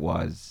forget what it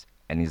was.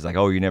 And he's like,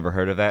 oh, you never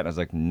heard of that? And I was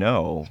like,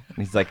 no. And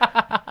he's like,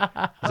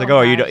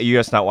 oh, you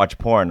just not watch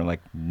porn. I'm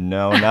like,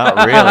 no,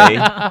 not really.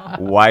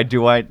 Why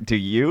do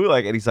you?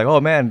 And he's like, oh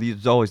man,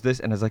 there's always this.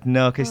 And I was like,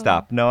 no, okay,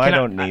 stop. No, I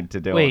don't need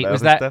to do Wait, all was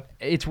that that? other stuff.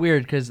 It's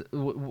weird because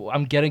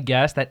I'm gonna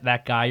guess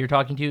that guy you're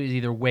talking to is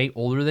either way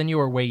older than you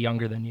or way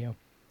younger than you,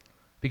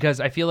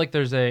 because I feel like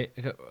there's a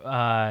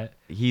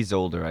He's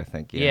older, I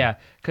think. yeah,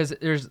 because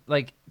there's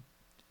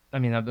I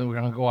mean, we're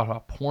gonna go off a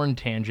porn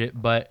tangent,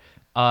 but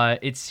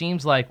it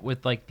seems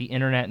with the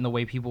internet and the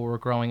way people were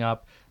growing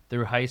up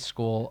through high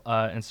school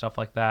and stuff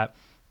like that,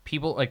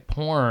 people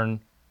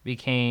porn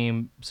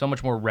became so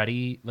much more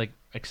ready,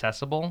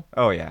 accessible.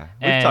 Oh yeah,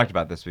 we've And- talked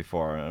about this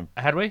before.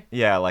 Had we?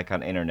 Yeah,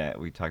 on internet,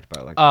 we talked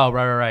about Oh,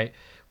 right.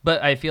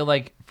 But I feel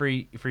for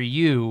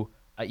you,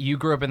 you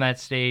grew up in that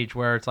stage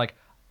where it's I'm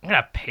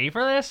gonna pay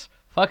for this.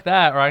 Fuck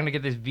that, or I'm gonna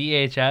get this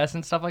VHS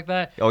and stuff like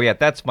that. Oh yeah,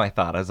 that's my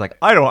thought. I was like,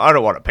 I don't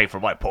want to pay for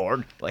my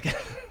porn.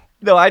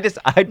 No, I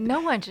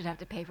No one should have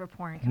to pay for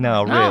porn. Come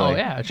no, on. No, really.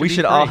 yeah, it should we be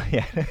should all. free.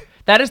 Yeah.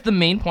 That is the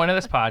main point of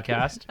this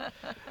podcast.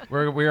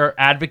 We are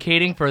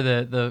advocating for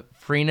the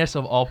freeness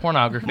of all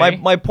pornography.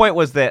 My point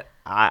was that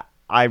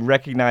I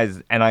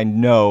recognize and I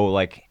know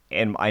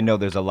and I know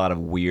there's a lot of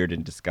weird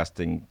and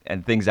disgusting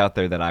and things out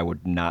there that I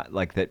would not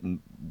like that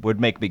would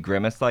make me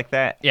grimace like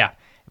that. Yeah.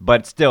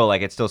 But still,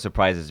 it still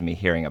surprises me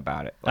hearing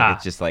about it.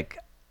 It's just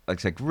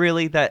it's like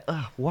really that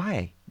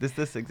why does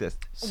this exist?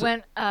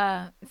 When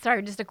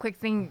sorry, just a quick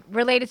thing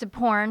related to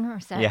porn or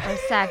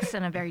sex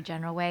in a very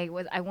general way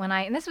was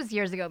and this was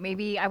years ago.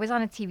 Maybe I was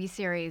on a TV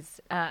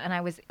series and I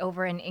was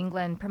over in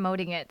England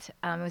promoting it.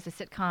 It was a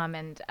sitcom,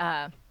 and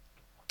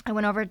I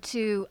went over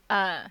to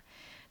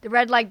the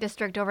red light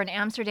district over in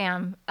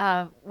Amsterdam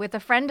with a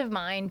friend of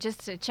mine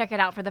just to check it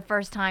out for the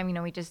first time. You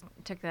know, we just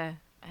took I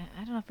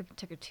don't know if we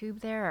took a tube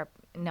there or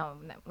no,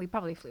 we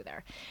probably flew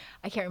there.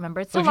 I can't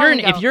remember. It's so long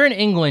ago. If you're in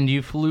England,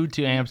 you flew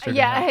to Amsterdam.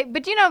 Yeah,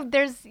 but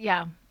there's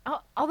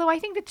Although I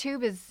think the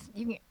tube is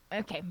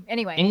okay.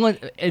 Anyway,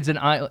 England is an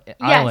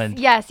island.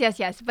 Yes.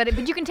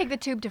 But you can take the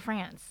tube to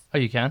France. Oh,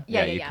 you can?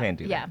 Yeah, you can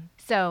do that. Yeah.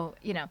 So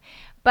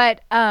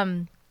but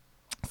in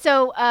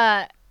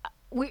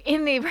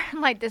the red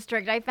light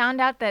district, I found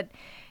out that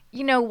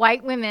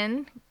white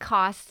women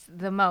cost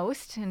the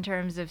most in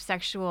terms of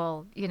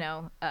sexual, in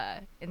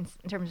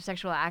terms of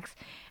sexual acts.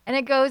 And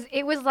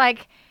it was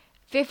like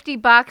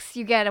 $50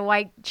 you get a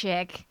white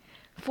chick,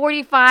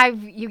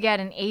 $45 you get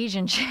an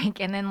Asian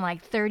chick, and then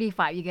like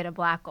 $35 you get a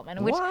black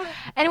woman. Which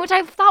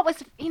I thought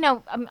was,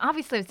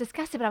 obviously I was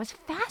disgusted, but I was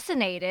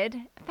fascinated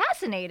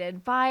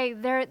by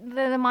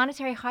the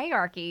monetary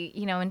hierarchy,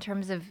 in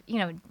terms of,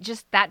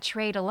 just that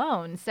trade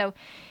alone. So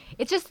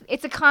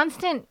it's a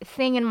constant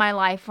thing in my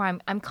life where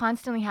I'm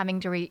constantly having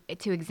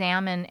to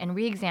examine and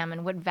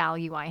re-examine what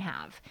value I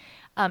have.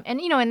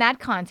 And in that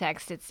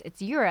context,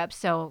 it's Europe,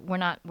 so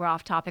we're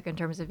off topic in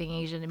terms of being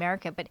Asian in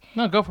America, but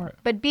no, go for it.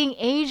 But being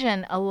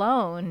Asian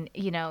alone,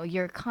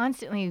 you're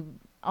constantly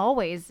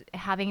always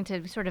having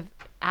to sort of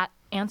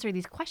answer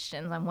these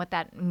questions on what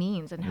that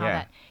means and how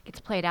that gets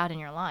played out in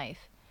your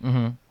life.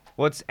 Mm-hmm.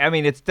 Well,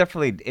 it's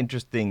definitely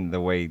interesting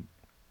the way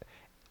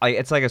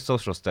it's like a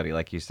social study,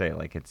 like you say.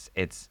 Like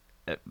it's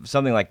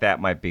something like that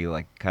might be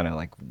like kind of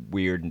like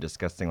weird and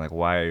disgusting. Like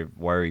why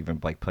are even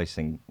like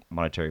placing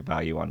monetary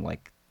value on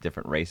like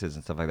different races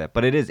and stuff like that?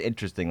 But it is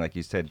interesting, like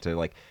you said, to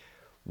like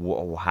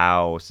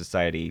how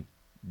society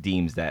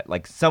deems that.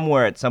 Like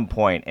somewhere at some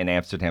point in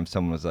Amsterdam,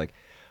 someone was like,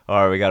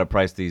 "All right, we got to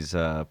price these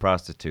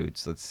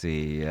prostitutes. Let's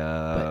see,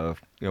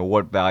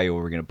 what value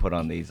are we going to put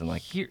on these?" And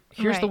like,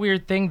 here's the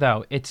weird thing,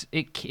 though.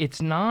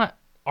 It's not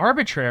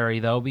arbitrary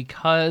though,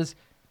 because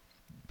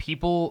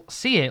people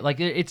see it. Like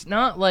it's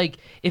not like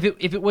if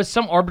it was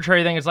some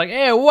arbitrary thing. It's like,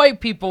 hey,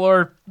 white people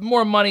are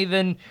more money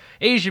than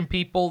Asian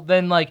people.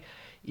 Then like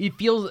it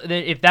feels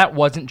that if that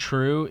wasn't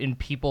true in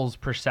people's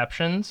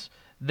perceptions,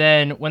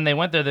 then when they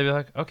went there, they'd be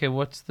like, okay,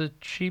 what's the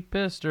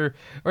cheapest? Or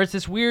it's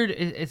this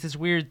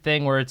weird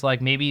thing where it's like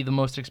maybe the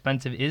most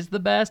expensive is the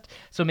best.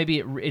 So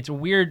maybe it's a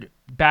weird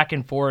back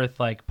and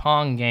forth like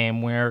Pong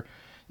game where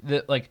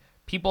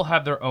people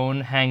have their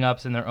own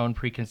hang-ups and their own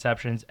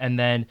preconceptions, and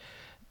then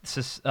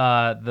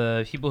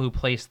the people who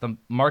place the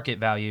market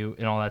value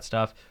and all that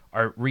stuff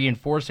are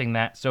reinforcing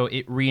that, so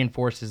it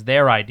reinforces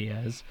their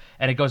ideas,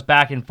 and it goes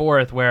back and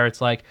forth where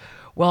it's like,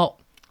 well,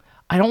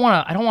 I don't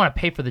want to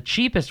pay for the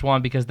cheapest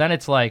one, because then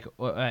it's like,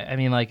 I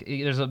mean, like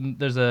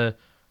there's a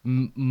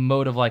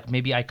mode of like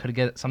maybe I could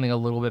get something a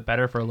little bit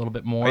better for a little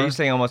bit more. Are you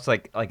saying almost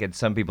like in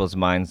some people's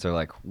minds they're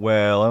like,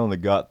 well, I only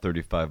got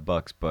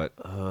 $35, but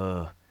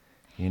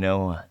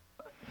No,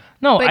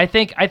 But I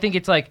think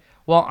it's like,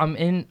 well,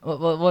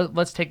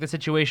 let's take the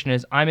situation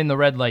as I'm in the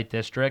red light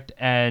district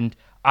and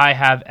I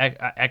have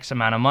X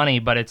amount of money,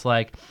 but it's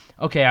like,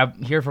 okay,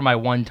 I'm here for my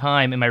one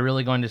time. Am I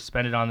really going to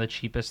spend it on the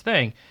cheapest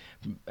thing?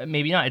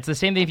 Maybe not. It's the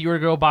same thing if you were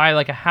to go buy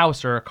like a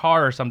house or a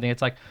car or something.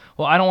 It's like,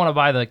 well, I don't want to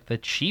buy like the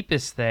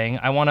cheapest thing.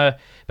 But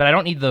I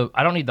don't need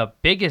the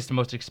biggest,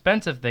 most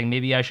expensive thing.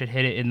 Maybe I should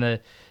hit it in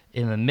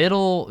the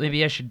middle.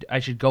 Maybe I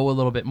should go a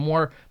little bit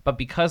more. But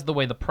because the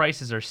way the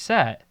prices are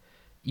set,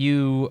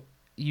 you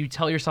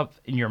tell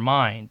yourself in your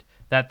mind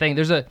that thing.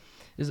 There's a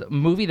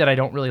movie that I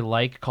don't really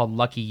like called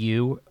Lucky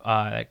You.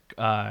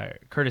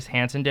 Curtis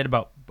Hanson did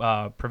about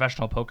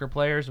professional poker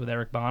players with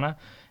Eric Bana.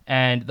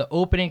 And the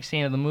opening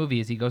scene of the movie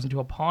is he goes into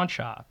a pawn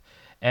shop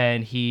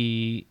and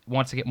he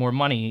wants to get more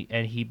money.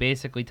 And he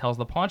basically tells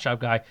the pawn shop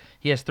guy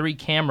he has 3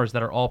 cameras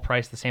that are all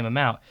priced the same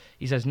amount.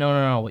 He says,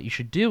 no. What you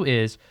should do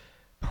is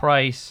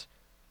price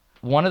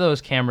one of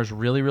those cameras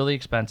really, really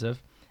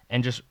expensive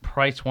and just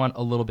price one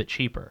a little bit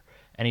cheaper.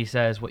 And he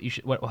says what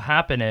will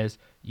happen is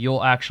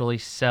you'll actually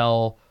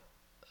sell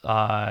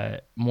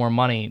more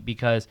money,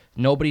 because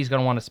nobody's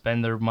going to want to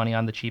spend their money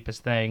on the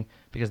cheapest thing,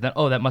 because then,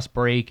 that must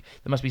break.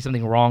 There must be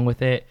something wrong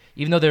with it,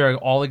 even though they're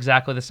all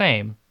exactly the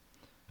same,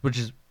 which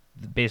is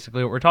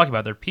basically what we're talking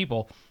about. They're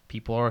people.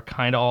 People are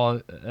kind of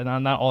all,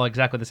 not all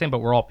exactly the same, but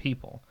we're all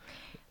people.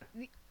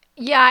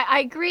 Yeah, I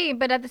agree.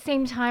 But at the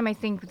same time, I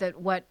think that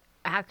what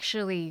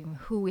actually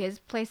who is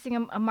placing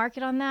a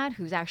market on that,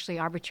 who's actually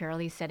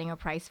arbitrarily setting a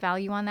price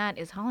value on that,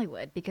 is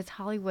Hollywood, because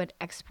Hollywood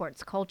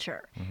exports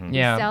culture.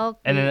 Yeah.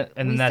 And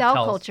then that sell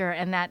tells- culture,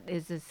 and that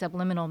is a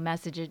subliminal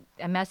message,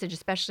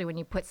 especially when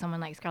you put someone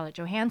like Scarlett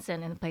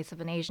Johansson in the place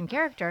of an Asian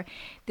character.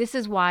 This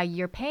is why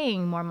you're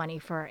paying more money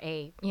for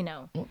a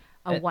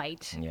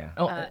white.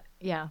 Yeah.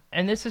 Yeah.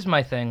 And this is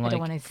my thing. Like, I don't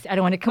want to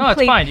no, it's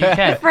complete fine. You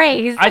can. the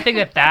phrase. I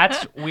think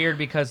that's weird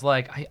because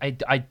like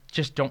I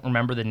just don't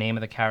remember the name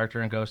of the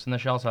character in Ghost in the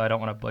Shell, so I don't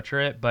want to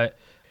butcher it. But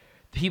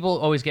people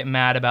always get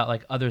mad about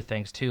like other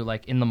things too.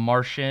 Like in The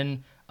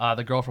Martian,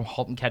 the girl from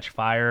 *Halt and Catch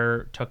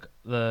Fire* took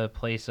the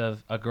place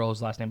of a girl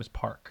whose last name is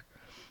Park,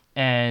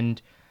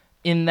 and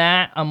in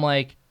that I'm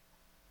like,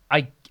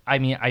 I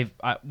mean,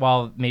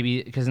 well,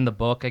 maybe because in the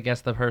book, I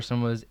guess the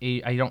person was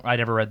I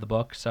never read the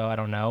book, so I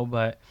don't know,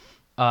 but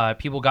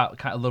people got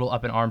kind of a little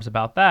up in arms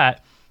about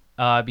that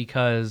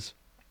because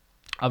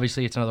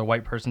obviously it's another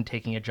white person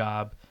taking a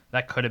job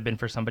that could have been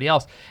for somebody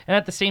else. And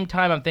at the same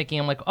time,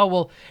 I'm like, oh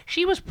well,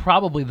 she was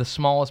probably the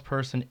smallest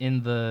person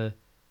in the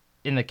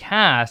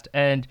cast,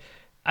 and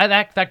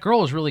that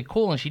girl was really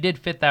cool, and she did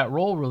fit that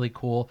role really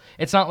cool.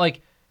 It's not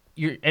like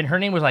and her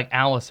name was like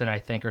Allison, I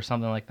think, or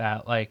something like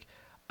that. Like,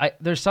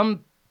 there's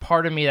some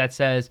part of me that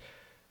says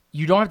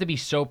you don't have to be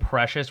so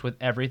precious with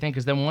everything,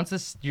 because then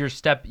once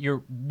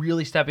you're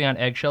really stepping on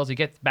eggshells, it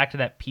gets back to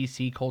that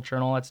PC culture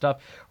and all that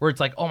stuff where it's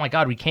like, oh my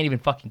God, we can't even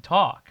fucking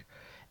talk.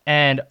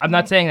 And I'm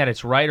not saying that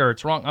it's right or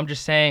it's wrong. I'm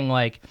just saying,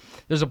 like,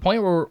 there's a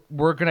point where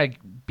we're going to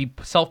be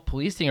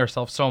self-policing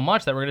ourselves so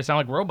much that we're going to sound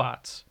like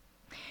robots.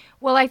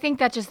 Well, I think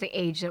that's just the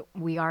age that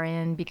we are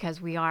in,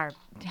 because we are,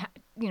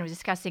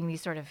 discussing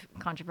these sort of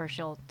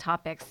controversial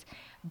topics.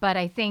 But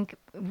I think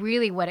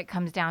really what it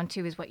comes down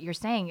to is what you're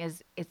saying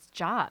is it's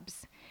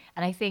jobs.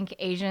 And I think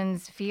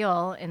Asians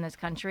feel in this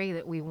country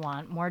that we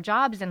want more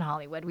jobs in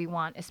Hollywood. We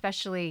want,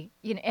 especially,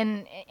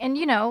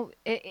 I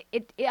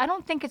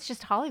don't think it's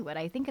just Hollywood.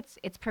 I think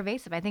it's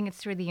pervasive. I think it's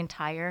through the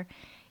entire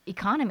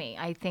economy.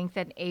 I think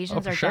that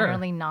Asians are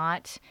generally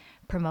not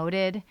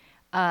promoted.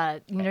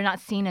 They're not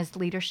seen as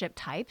leadership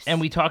types.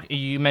 And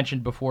you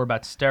mentioned before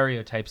about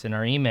stereotypes in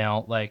our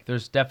email. Like,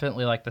 there's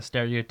definitely like the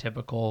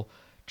stereotypical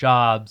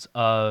jobs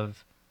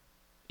of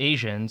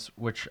Asians,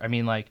 which, I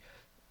mean, like,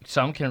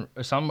 some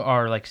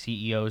are like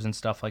CEOs and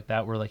stuff like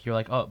that, where like you're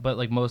like, oh, but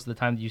like most of the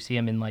time you see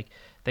them in like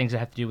things that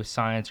have to do with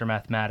science or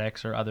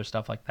mathematics or other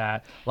stuff like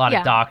that. A lot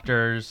of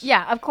doctors.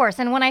 Yeah, of course.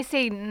 And when I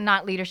say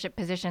not leadership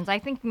positions, I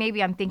think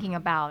maybe I'm thinking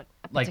about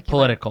like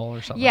political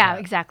or something. Yeah, like that.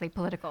 Exactly,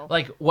 political.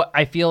 Like, what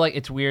I feel like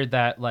it's weird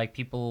that like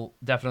people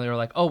definitely are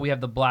like, oh, we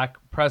have the black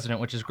president,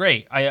 which is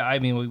great. I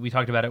mean, we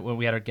talked about it when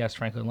we had our guest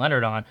Franklin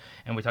Leonard on,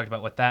 and we talked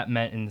about what that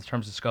meant in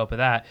terms of scope of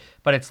that.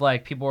 But it's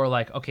like people are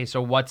like, okay,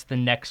 so what's the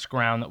next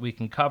ground that we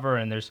can cover?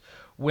 And there's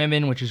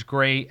women, which is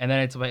great, and then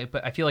it's like,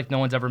 but I feel like no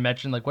one's ever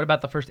mentioned like, what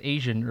about the first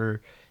Asian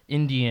or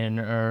Indian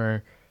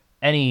or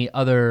any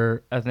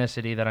other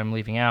ethnicity that I'm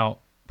leaving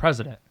out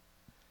president?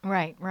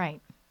 Right.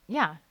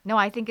 Yeah. No,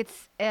 I think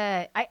it's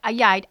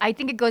I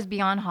think it goes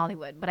beyond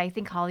Hollywood, but I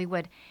think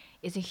Hollywood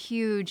is a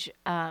huge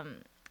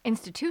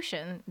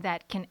institution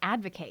that can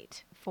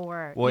advocate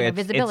for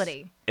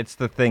visibility. It's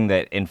the thing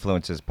that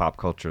influences pop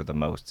culture the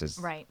most. Is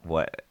right.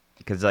 What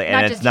because like,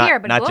 not and just it's not here,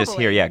 but not globally. just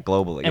here, yeah,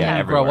 globally, and yeah,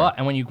 everywhere.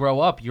 When you grow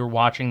up, you're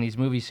watching these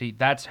movies. So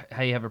that's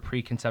how you have a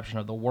preconception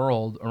of the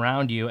world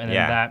around you, and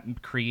then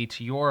that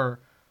creates your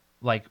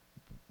like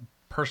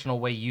personal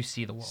way you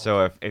see the world.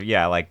 So if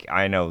like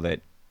I know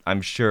that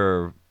I'm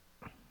sure.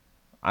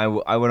 I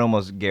would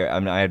almost guarantee, I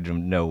mean, I have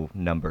no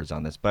numbers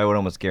on this, but I would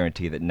almost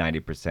guarantee that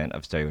 90%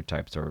 of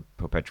stereotypes are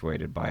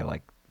perpetuated by,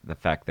 like, the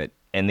fact that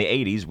in the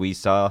 80s we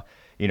saw,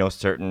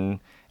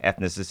 certain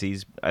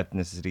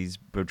ethnicities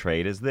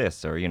portrayed as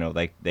this, or,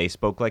 like, they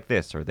spoke like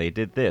this, or they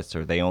did this,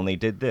 or they only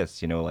did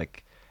this,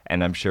 like,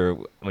 and I'm sure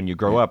when you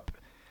grow up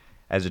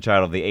as a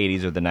child of the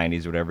 80s or the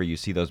 90s or whatever, you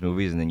see those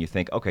movies and then you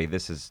think, okay,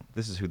 this is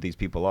who these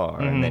people are,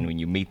 Mm-hmm. and then when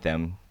you meet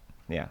them,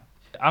 yeah.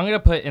 I'm going to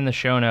put in the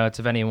show notes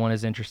if anyone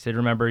is interested.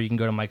 Remember, you can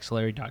go to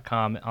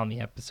MikeSolari.com on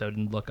the episode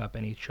and look up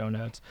any show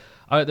notes.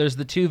 There's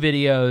the two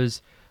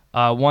videos.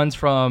 One's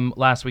from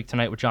Last Week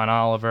Tonight with John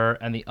Oliver,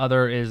 and the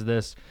other is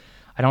this,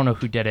 I don't know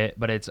who did it,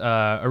 but it's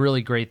a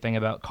really great thing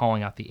about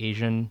calling out the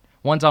Asian.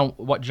 One's on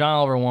what John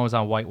Oliver, one was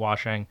on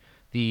whitewashing.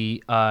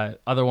 The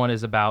other one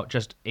is about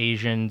just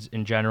Asians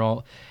in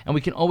general. And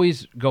we can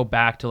always go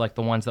back to like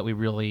the ones that we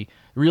really,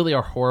 really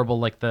are horrible,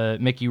 like the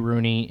Mickey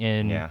Rooney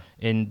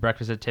in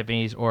Breakfast at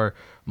Tiffany's, or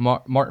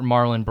Martin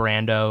Marlon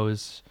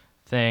Brando's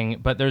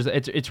thing. But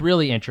it's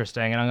really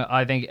interesting. And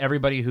I think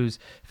everybody who's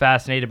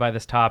fascinated by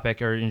this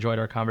topic or enjoyed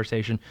our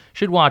conversation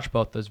should watch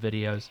both those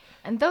videos.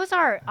 And those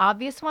are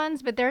obvious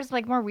ones, but there's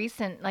like more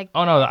recent, like.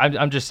 Oh no,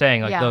 I'm just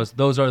saying like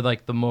those are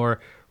like the more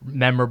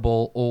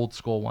memorable old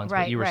school ones,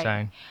 what you were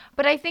saying.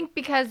 But I think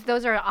because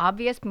those are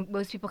obvious,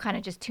 most people kind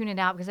of just tune it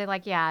out because they're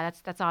like, yeah,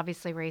 that's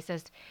obviously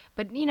racist.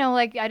 But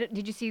like,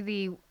 did you see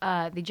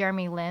the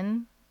Jeremy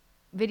Lin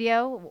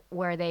video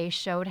where they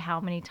showed how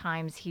many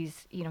times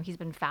he's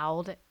been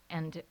fouled,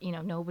 and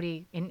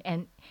nobody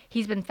and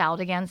he's been fouled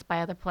against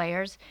by other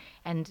players,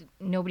 and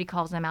nobody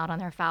calls them out on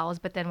their fouls.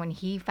 But then when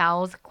he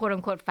fouls, quote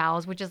unquote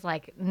fouls, which is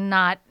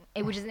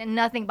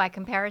nothing by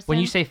comparison. When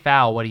you say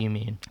foul, what do you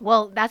mean?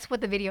 Well, that's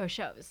what the video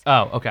shows.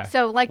 Oh, okay.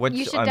 So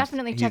you should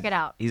definitely check it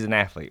out. He's an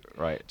athlete,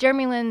 right?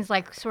 Jeremy Lin's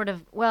not sort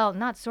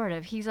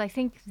of. He's I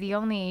think the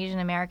only Asian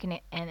American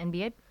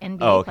NBA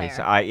Oh, okay. player.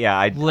 So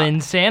I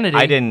Linsanity.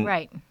 I didn't.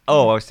 Right.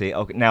 Oh, I see.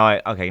 Okay, now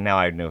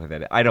I know who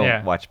that is. I don't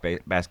Yeah. watch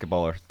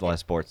basketball or a lot of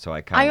sports, so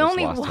I kind I of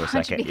only lost for a watch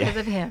second. because Yeah.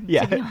 of him,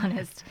 Yeah. to be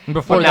honest. And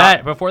Before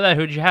Well, that,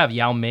 who did you have?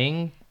 Yao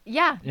Ming.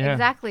 Yeah, Yeah.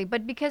 exactly.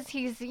 But because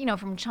he's,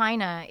 from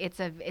China,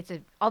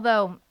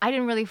 although I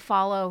didn't really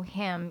follow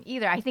him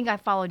either. I think I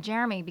followed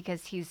Jeremy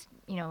because he's,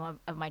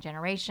 of my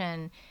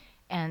generation,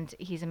 and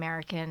he's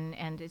American,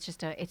 and it's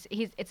just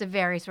it's a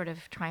very sort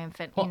of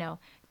triumphant,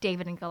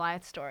 David and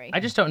Goliath story. I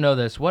just don't know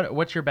this.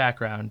 What's your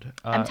background?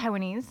 I'm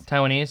Taiwanese.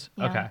 Taiwanese?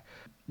 Yeah.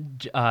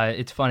 Okay.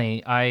 It's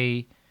funny.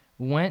 I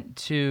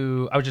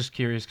was just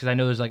curious because I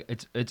know there's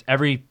it's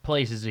every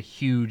place is a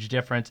huge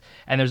difference,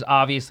 and there's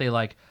obviously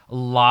like a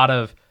lot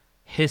of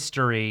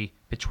history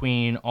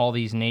between all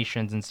these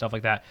nations and stuff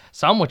like that.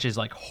 Some which is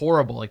like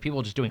horrible, like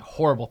people just doing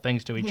horrible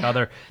things to each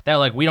other that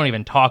like we don't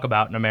even talk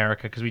about in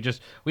America because we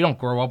don't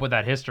grow up with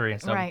that history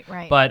and stuff.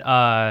 Right. But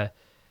I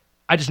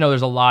just know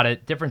there's a lot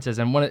of differences,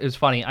 and it was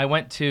funny. I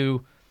went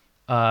to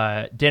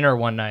dinner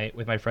one night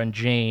with my friend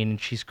Jane,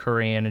 and she's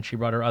Korean, and she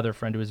brought her other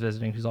friend who was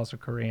visiting, who's also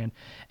Korean,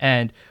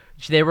 and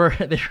they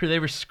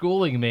were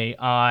schooling me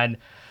on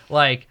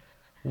like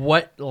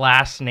what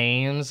last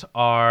names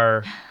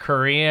are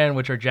Korean,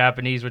 which are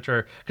Japanese, which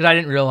are, because I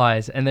didn't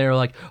realize, and they were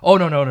like, oh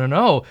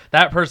no,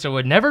 that person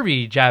would never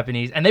be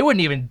Japanese, and they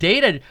wouldn't even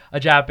date a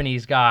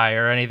Japanese guy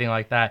or anything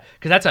like that,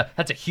 because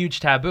that's a huge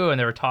taboo, and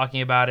they were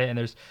talking about it, and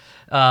there's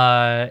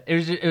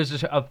it was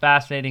just a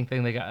fascinating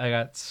thing I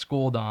got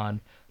schooled on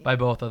by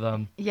both of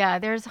them. Yeah,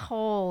 there's a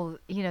whole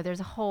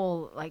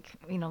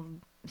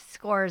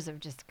scores of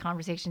just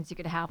conversations you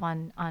could have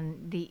on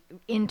the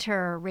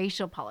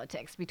interracial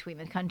politics between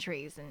the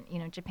countries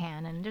and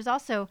Japan, and there's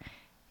also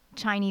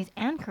Chinese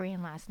and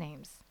Korean last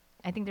names.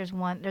 I think there's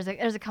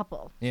a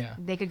couple. Yeah,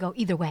 they could go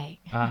either way.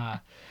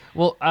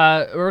 Well,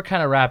 we're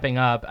kind of wrapping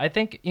up. I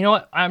think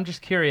what, I'm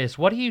just curious.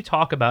 What do you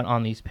talk about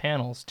on these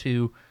panels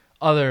to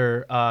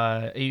other?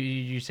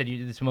 You said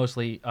it's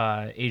mostly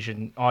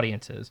Asian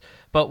audiences,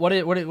 but what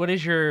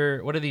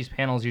are these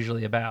panels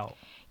usually about?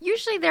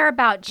 Usually they're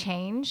about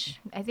change.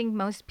 I think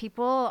most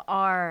people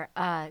are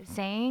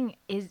saying,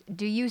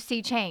 do you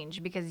see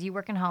change? Because you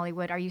work in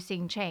Hollywood, are you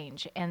seeing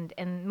change? And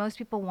most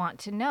people want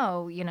to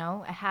know,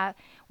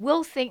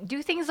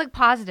 do things look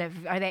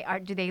positive?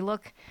 Do they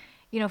look,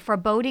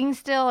 foreboding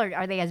still, or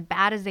are they as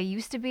bad as they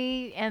used to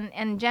be?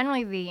 And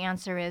generally the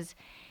answer is,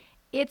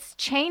 it's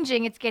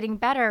changing, it's getting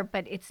better,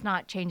 but it's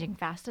not changing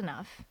fast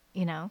enough,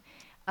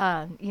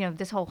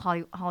 this whole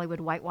Hollywood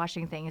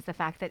whitewashing thing is the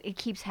fact that it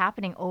keeps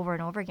happening over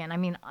and over again. I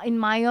mean, in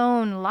my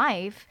own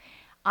life,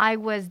 I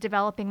was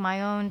developing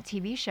my own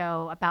TV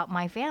show about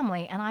my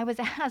family, and I was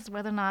asked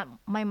whether or not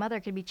my mother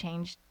could be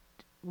changed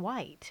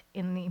white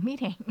in the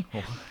meeting.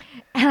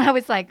 And I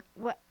was like,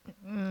 what?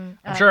 I'm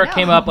sure it no.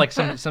 came up like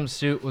some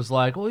suit was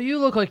like, well, you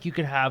look like you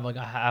could have like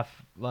a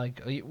half,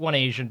 like one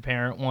Asian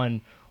parent,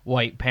 one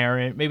white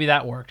parent. Maybe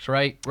that works,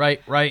 right?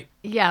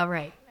 Yeah,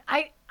 right.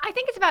 I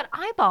think it's about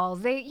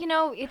eyeballs.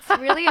 It's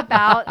really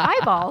about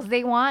eyeballs.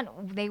 They want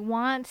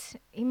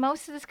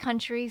most of this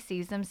country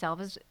sees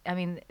themselves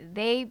as,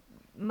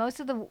 most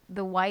of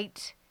the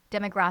white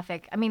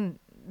demographic,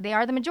 they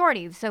are the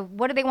majority. So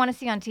what do they want to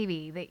see on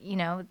TV? They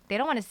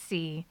don't want to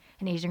see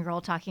an Asian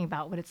girl talking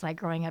about what it's like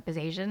growing up as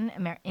Asian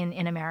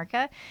in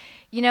America.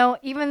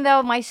 Even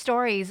though my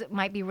stories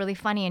might be really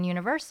funny and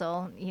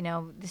universal,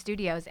 the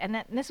studios,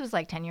 and this was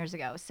like 10 years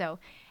ago. So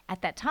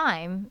at that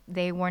time,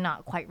 they were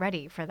not quite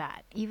ready for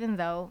that, even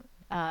though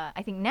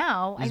I think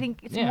now,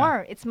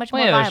 it's much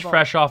more there's viable.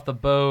 Fresh Off the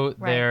Boat.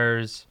 Right.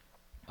 There's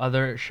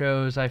other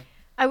shows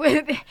I'm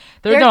there's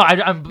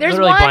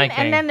literally one, blanking.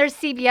 and then there's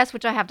CBS,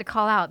 which I have to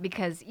call out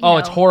because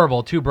it's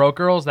horrible. Two Broke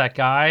Girls, that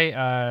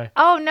guy.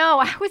 Oh no,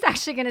 I was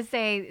actually gonna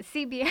say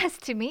CBS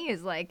to me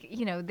is like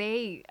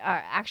they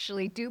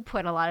actually do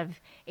put a lot of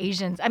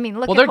Asians. I mean,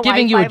 look. Well, at they're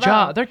giving you a Hawaii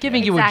job. They're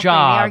giving you a Exactly,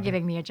 job. They are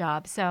giving me a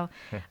job. So,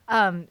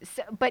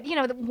 but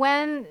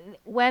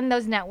when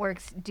those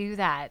networks do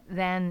that,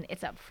 then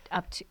it's up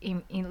to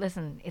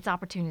listen. It's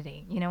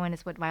opportunity. And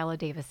it's what Viola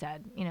Davis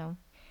said.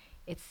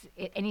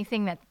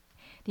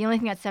 The only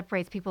thing that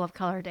separates people of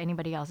color to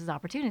anybody else is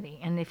opportunity.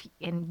 And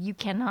you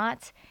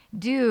cannot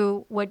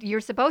do what you're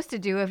supposed to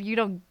do if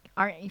you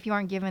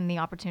aren't given the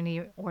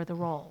opportunity or the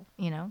role,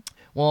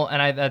 Well,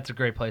 and that's a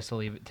great place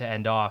to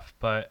end off.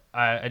 But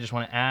I just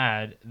want to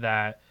add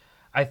that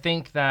I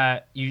think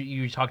that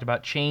you talked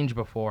about change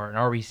before, and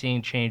are we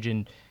seeing change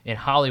in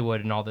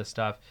Hollywood and all this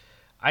stuff?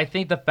 I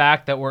think the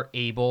fact that we're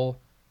able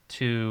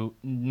to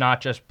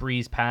not just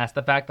breeze past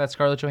the fact that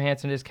Scarlett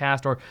Johansson is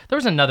cast, or there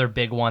was another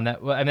big one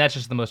that's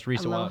just the most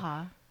recent Aloha.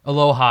 one.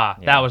 Aloha,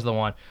 Yeah. that was the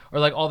one. Or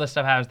like all this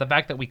stuff happens. The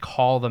fact that we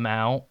call them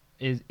out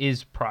is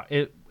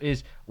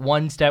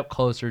one step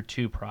closer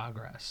to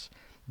progress,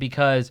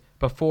 because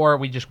before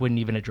we just wouldn't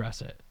even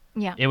address it.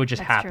 Yeah, It would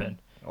just that's true. happen.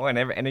 Oh,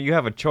 and you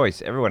have a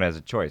choice. Everyone has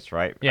a choice,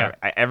 right? Yeah.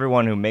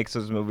 Everyone who makes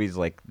those movies,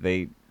 like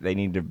they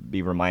need to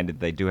be reminded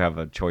they do have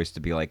a choice to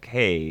be like,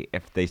 hey,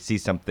 if they see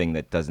something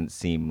that doesn't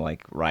seem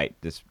like right,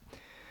 this,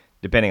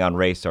 depending on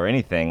race or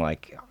anything,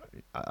 like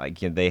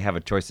they have a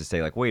choice to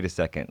say like, wait a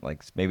second,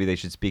 like maybe they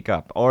should speak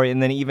up. Or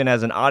and then even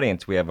as an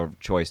audience, we have a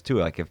choice too.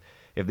 Like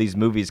if these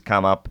movies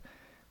come up,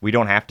 we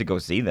don't have to go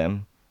see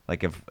them.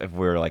 Like if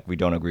we're like we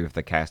don't agree with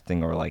the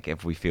casting, or like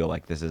if we feel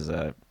like this is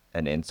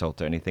an insult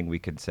or anything, we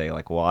could say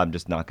like, well, I'm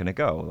just not gonna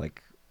go,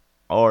 like,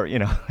 or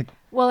like,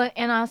 Well,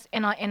 and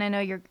I know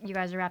you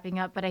guys are wrapping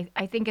up, but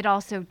I think it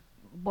also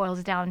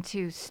boils down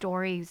to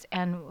stories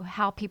and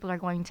how people are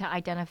going to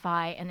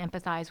identify and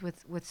empathize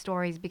with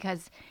stories.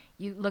 Because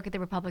you look at the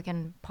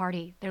Republican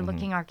Party, they're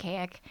looking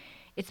archaic.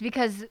 It's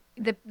because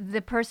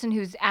the person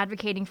who's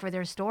advocating for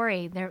their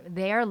story,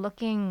 they're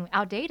looking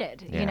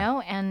outdated,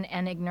 Yeah.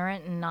 and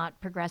ignorant and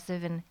not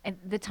progressive, and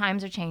the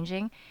times are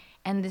changing,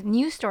 and the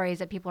new stories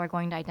that people are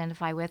going to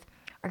identify with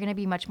are going to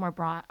be much more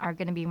broad, are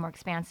going to be more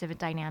expansive and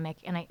dynamic,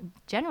 and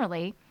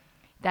generally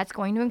that's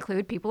going to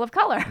include people of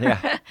color.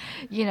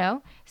 Yeah.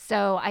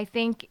 So I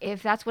think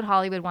if that's what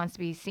Hollywood wants to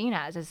be seen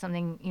as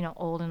something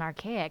old and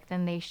archaic,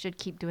 then they should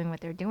keep doing what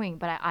they're doing.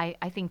 But I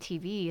think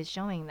TV is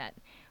showing that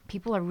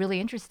people are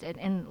really interested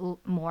in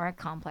more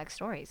complex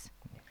stories.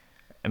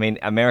 I mean,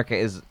 America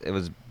it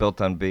was built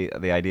on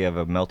the idea of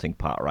a melting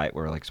pot, right?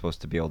 We're like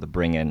supposed to be able to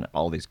bring in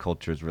all these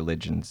cultures,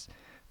 religions,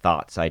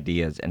 thoughts,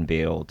 ideas, and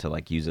be able to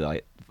like use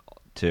it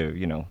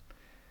to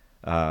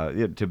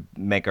to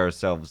make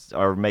ourselves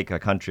or make a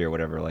country or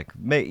whatever, like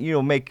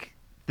make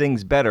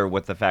things better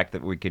with the fact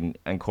that we can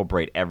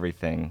incorporate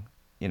everything,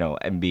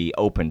 and be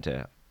open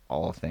to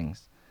all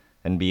things,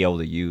 and be able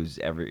to use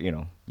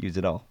use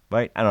it all,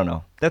 right? I don't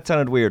know. That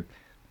sounded weird.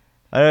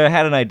 I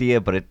had an idea,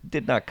 but it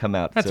did not come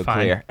out That's so fine.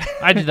 clear.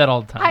 I do that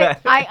all the time.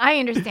 I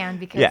understand,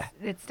 because Yeah.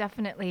 it's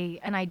definitely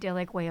an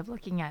idyllic way of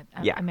looking at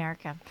Yeah.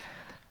 America.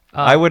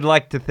 I would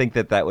like to think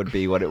that would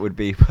be what it would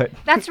be, but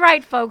That's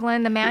right,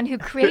 Fogelin, the man who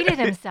created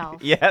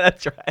himself. yeah,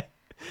 that's right.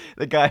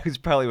 The guy who's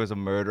probably was a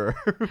murderer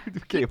who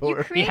came You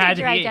over. created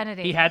your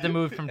identity. He had to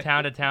move from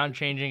town to town,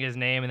 changing his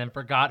name, and then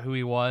forgot who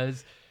he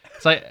was.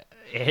 It's like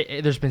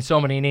there's been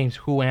so many names.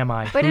 Who am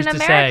I? But Who's in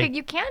to America, say?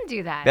 you can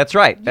do that. That's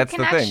right. You That's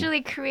can the thing.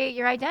 actually create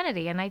your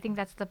identity, and I think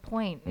that's the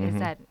point. Is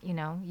that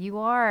you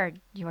are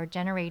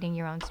generating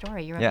your own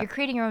story. You're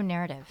creating your own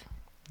narrative.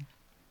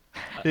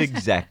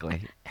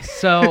 Exactly.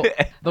 So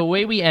the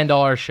way we end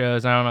all our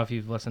shows, I don't know if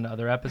you've listened to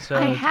other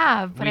episodes. I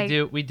have, but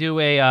we do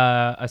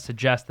a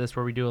suggest this,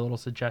 where we do a little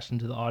suggestion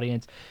to the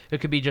audience. It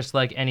could be just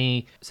like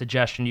any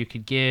suggestion you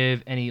could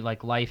give, any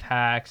like life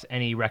hacks,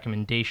 any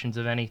recommendations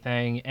of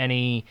anything,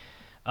 any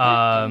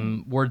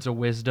words of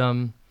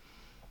wisdom.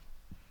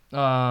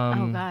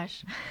 Oh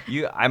gosh.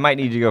 I might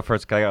need you to go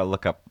first, because I gotta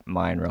look up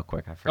mine real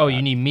quick. I forgot. Oh,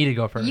 you need me to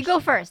go first. You go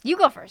first. You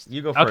go first.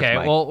 You go first. Okay,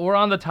 Mike. well, we're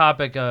on the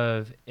topic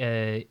of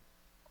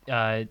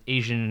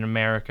Asian in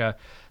America.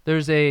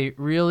 There's a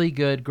really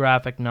good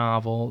graphic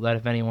novel that,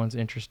 if anyone's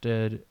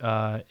interested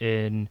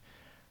in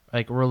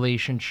like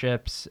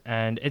relationships,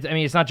 and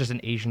it's not just an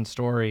Asian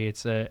story.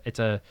 It's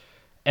a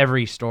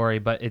every story,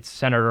 but it's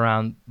centered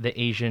around the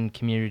Asian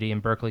community in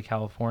Berkeley,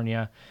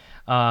 California.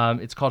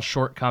 It's called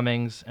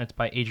Shortcomings, and it's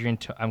by Adrian.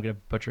 I'm gonna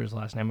butcher his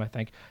last name, I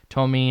think.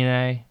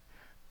 Tomine,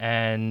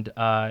 and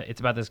it's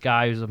about this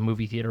guy who's a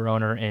movie theater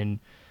owner, and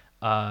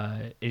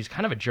he's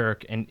kind of a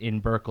jerk in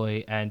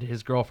Berkeley, and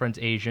his girlfriend's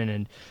Asian,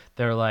 and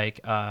they're like,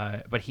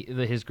 but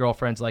his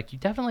girlfriend's like, you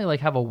definitely like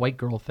have a white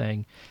girl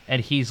thing,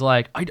 and he's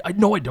like, I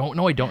no, I don't,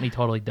 and he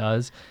totally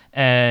does,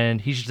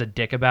 and he's just a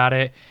dick about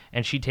it,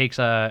 and she takes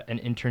an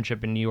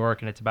internship in New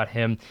York, and it's about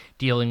him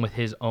dealing with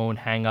his own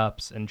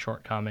hang-ups and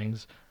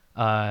shortcomings.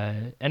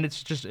 And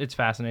it's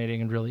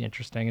fascinating and really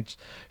interesting. It's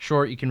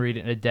short, you can read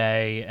it in a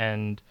day,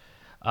 and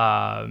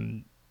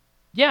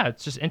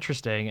it's just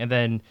interesting. And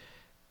then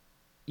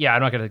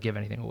I'm not gonna give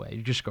anything away.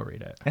 You just go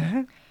read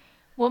it.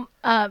 Well,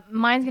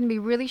 mine's going to be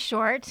really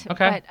short.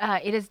 Okay.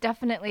 But it is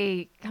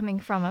definitely coming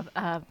from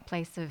a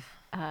place of,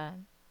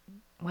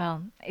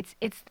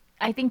 it's.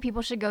 I think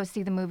people should go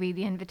see the movie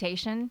The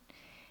Invitation.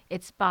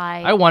 It's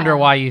by. I wonder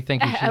why you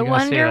think you should I go see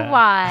wonder that.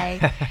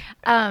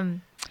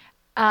 why.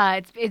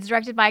 It's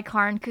directed by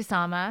Karan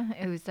Kusama,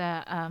 who's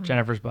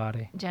Jennifer's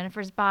Body.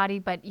 Jennifer's Body,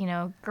 but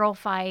girl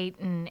fight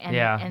and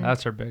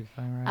That's her big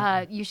thing,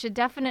 right? you should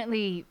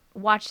definitely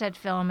watch that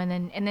film and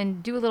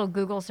then do a little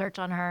Google search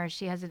on her.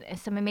 She has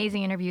some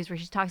amazing interviews where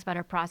she talks about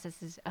her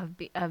processes of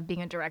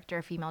being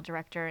a female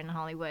director in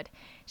Hollywood.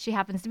 She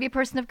happens to be a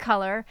person of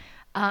color,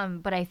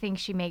 but I think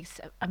she makes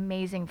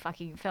amazing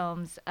fucking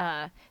films.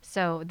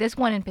 So this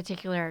one in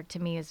particular to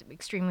me is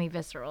extremely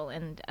visceral,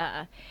 and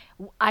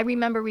I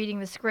remember reading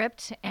the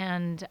script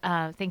and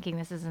thinking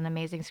this is an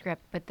amazing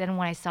script, but then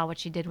when I saw what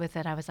she did with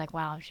it, I was like,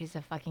 wow, she's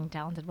a fucking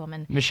talented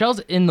woman. Michelle's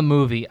in the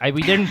movie.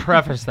 We didn't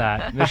preface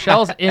that.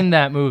 Michelle's in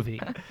that movie. movie.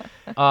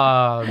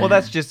 Well,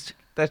 that's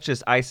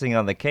just icing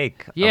on the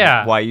cake. Of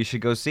Yeah. why you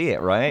should go see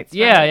it, right?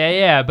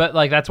 Yeah. But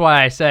like that's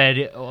why I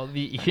said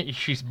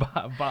she's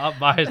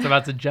biased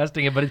about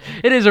suggesting it, but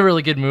it is a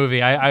really good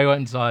movie. I went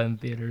and saw it in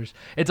theaters.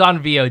 It's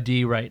on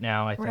VOD right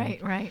now, I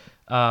think. Right.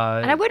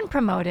 And I wouldn't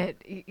promote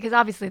it because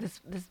obviously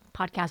this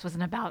podcast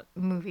wasn't about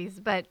movies,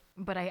 but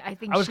I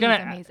think she's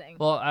amazing.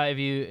 Well, if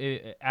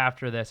you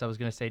after this, I was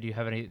gonna say, do you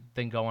have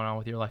anything going on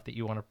with your life that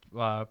you want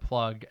to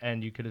plug?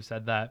 And you could have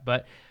said that,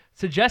 but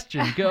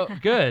suggestion,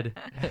 good.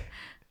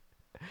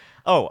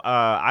 Oh,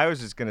 I was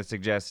just gonna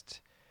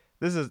suggest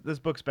this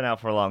book's been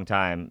out for a long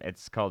time.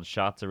 It's called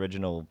Shot's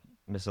Original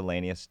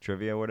Miscellaneous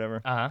Trivia, or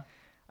whatever.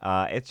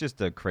 It's just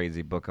a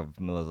crazy book of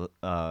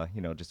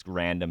just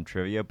random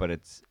trivia, but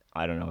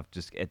I don't know,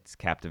 it's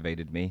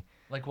captivated me.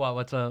 Like what?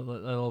 What's a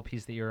little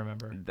piece that you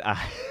remember?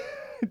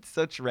 It's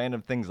such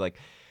random things. Like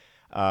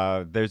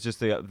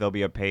there'll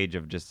be a page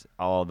of just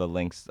all the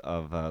links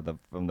of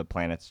from the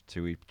planets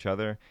to each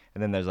other,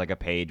 and then there's like a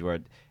page where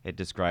it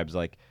describes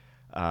like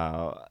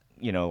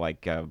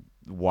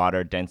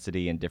water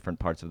density in different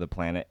parts of the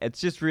planet. It's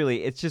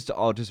just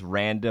all just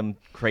random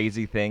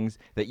crazy things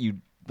that you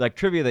like,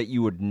 trivia that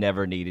you would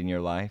never need in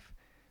your life,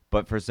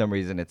 but for some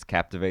reason it's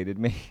captivated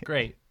me.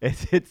 Great.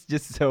 It's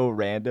just so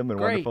random and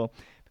wonderful.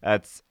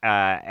 That's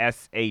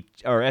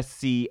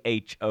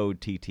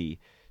SCHOTT.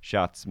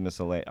 Shot's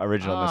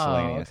Original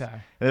Miscellaneous. Okay.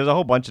 And there's a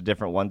whole bunch of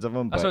different ones of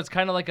them. But so it's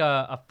kind of like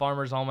a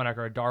Farmer's Almanac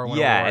or a Darwin.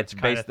 Yeah, Awards it's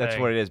kind based. of That's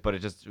thing. what it is. But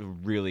it's just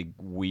really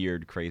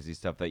weird, crazy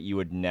stuff that you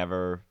would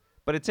never.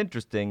 But it's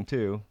interesting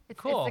too.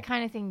 Cool. It's the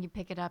kind of thing you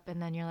pick it up and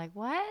then you're like,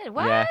 what?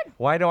 Yeah.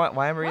 Why am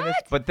I reading this?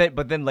 What?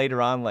 But then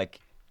later on, like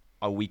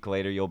a week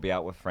later, you'll be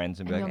out with friends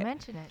and be And like, you'll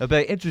mention it. I'll be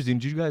like, interesting.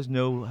 Did you guys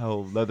know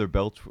how leather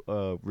belts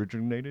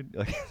originated?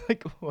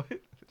 Like what?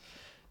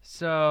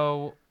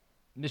 So,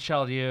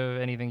 Michelle, do you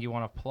have anything you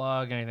want to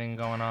plug? Anything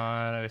going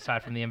on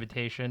aside from the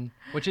invitation,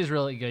 which is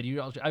really good?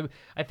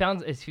 I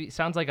found it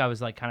sounds like I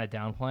was like kind of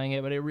downplaying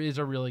it, but it is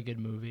a really good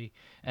movie,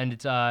 and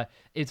it's a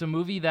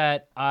movie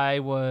that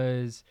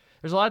There's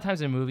a lot of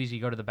times in movies you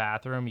go to the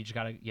bathroom, you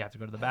have to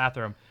go to the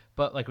bathroom,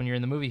 but like when you're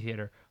in the movie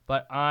theater.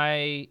 But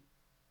I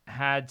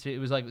had to. It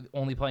was like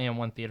only playing in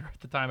one theater at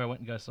the time. I went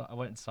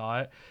and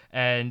saw it,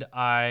 and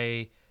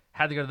I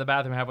had to go to the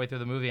bathroom halfway through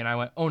the movie, and I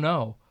went, oh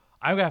no.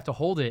 I'm going to have to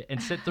hold it and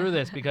sit through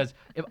this because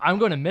if I'm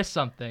going to miss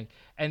something,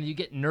 and you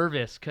get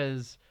nervous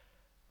because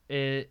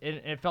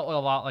it felt a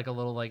lot like a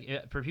little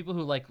like for people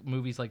who like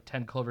movies like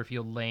 10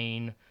 Cloverfield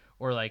Lane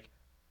or like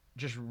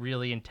just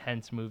really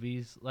intense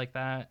movies like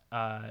that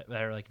that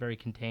are like very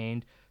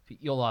contained,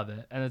 you'll love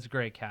it. And it's a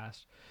great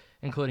cast,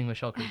 including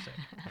Michelle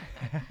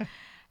Krusick.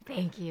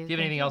 Thank you. Do you have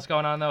anything else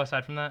going on though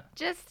aside from that?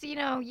 Just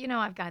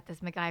I've got this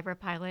MacGyver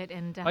pilot,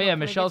 and Oh yeah,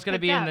 Michelle's going to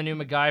be in the new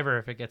MacGyver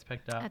if it gets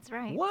picked up. That's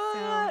right.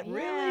 What? So,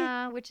 Really?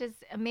 Yeah, which is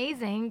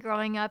amazing.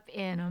 Growing up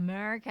in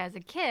America as a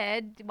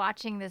kid,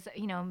 watching this,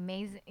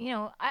 amazing.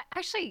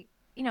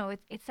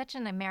 It's such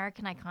an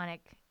American iconic,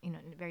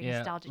 very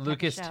nostalgic.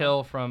 Lucas type of show.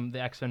 Till from the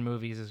X-Men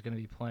movies is going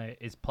to be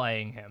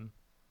playing him.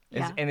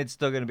 Yeah. And it's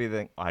still going to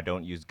be I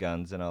don't use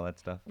guns and all that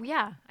stuff.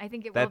 Yeah, I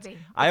think it That's- will be.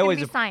 It's I gonna always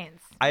be ap-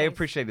 science. I based.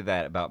 appreciated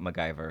that about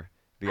MacGyver.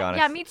 Be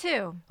honest. Yeah, me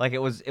too. Like it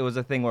was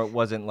a thing where it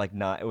wasn't like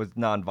it was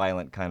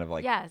non-violent kind of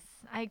like Yes,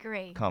 I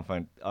agree.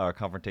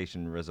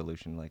 confrontation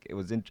resolution. Like it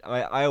was.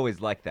 I always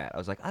liked that. I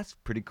was like, that's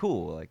pretty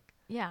cool. Like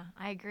Yeah,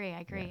 I agree.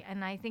 Yeah.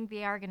 And I think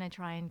they are going to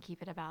try and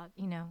keep it about,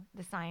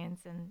 the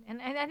science and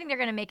I think they're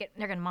going to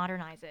they're going to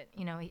modernize it.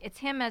 It's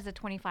him as a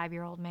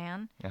 25-year-old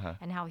man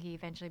and how he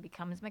eventually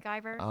becomes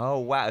MacGyver. oh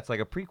wow, it's like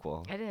a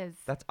prequel. It is.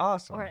 That's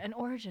awesome. Or an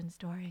origin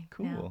story.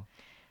 cool. Yeah.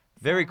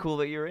 Very So- cool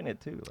that you're in it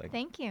too. Like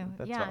Thank you.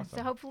 That's Yeah. awesome.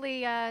 So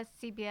hopefully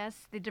CBS,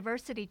 the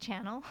Diversity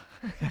Channel,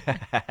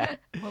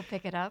 will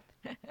pick it up.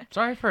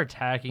 Sorry for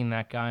attacking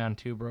that guy on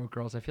Two Broke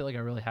Girls. I feel like I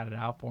really had it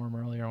out for him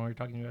earlier when we were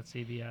talking about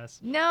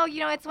CBS. No,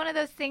 it's one of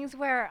those things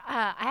where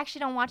I actually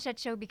don't watch that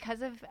show because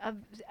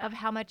of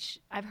how much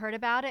I've heard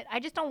about it. I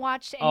just don't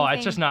watch anything. Oh,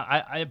 it's just not.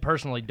 I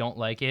personally don't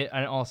like it,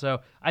 and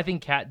also I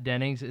think Kat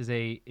Dennings is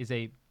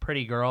a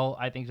pretty girl.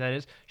 I think that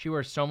is. She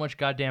wears so much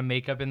goddamn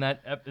makeup in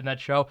that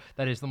show.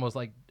 That is the most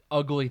like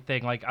ugly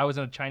thing. Like I was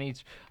in a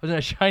Chinese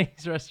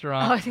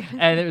restaurant,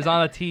 and it was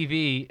on the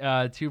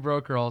TV, Two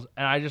Broke Girls,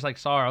 and I just like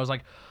saw her. I was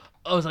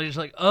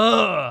like,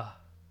 ugh.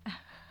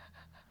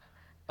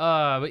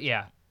 But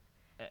yeah,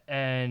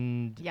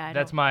 and Yeah, I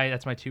that's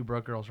my Two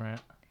Broke Girls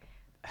rant.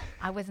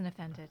 I wasn't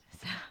offended.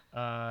 So.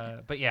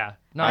 But yeah,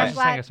 no, I'm I was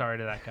just saying glad- sorry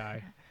to that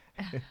guy.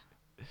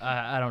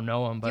 I don't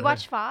know him, but Do you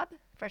watch Fob?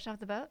 Fresh Off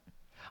the Boat?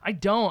 I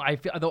don't. I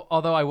feel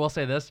although I will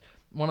say this,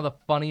 one of the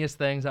funniest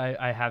things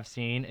I have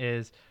seen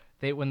is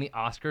when the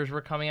Oscars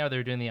were coming out, they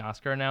were doing the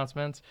Oscar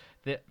announcements.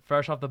 That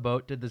Fresh Off the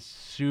Boat did this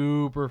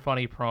super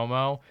funny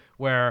promo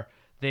where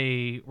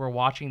they were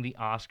watching the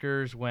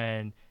Oscars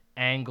when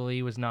Ang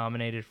Lee was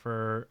nominated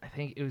for, I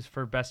think it was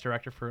for Best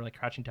Director for like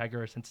Crouching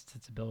Tiger or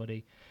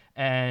Sensibility,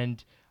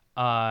 and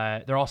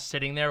they're all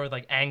sitting there with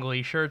like Ang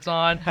Lee shirts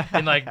on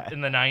in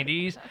the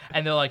 90s,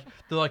 and they're like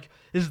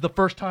this is the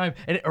first time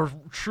a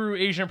true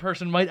Asian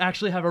person might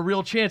actually have a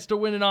real chance to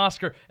win an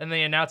Oscar. And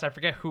they announce, I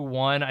forget who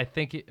won, I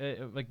think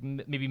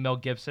maybe Mel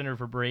Gibson or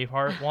for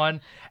Braveheart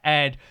won,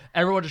 and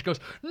everyone just goes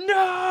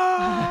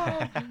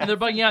no, and they're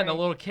bugging out, and the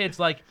little kid's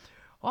like,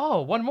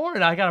 oh, one more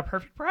and I got a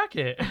perfect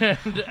bracket. And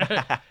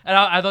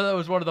I thought that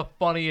was one of the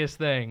funniest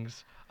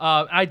things.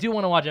 I do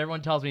want to watch it.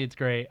 Everyone tells me it's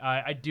great.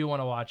 I do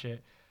want to watch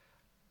it.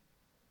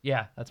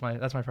 Yeah, that's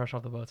my fresh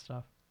off the boat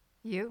stuff.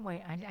 You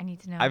wait. I need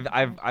to know.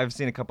 I've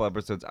seen a couple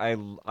episodes. I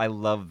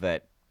love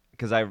that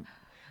because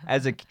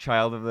as a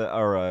child of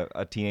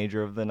a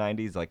teenager of the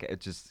 90s, like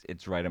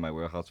it's right in my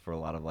wheelhouse for a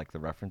lot of like the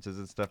references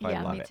and stuff. I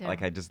Yeah, love me it. too.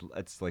 Like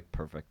it's like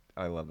perfect.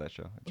 I love that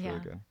show. It's really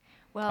Yeah. good.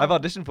 Well, I've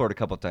auditioned for it a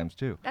couple times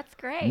too. that's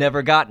great.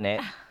 Never gotten it.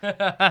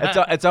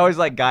 It's always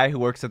like guy who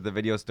works at the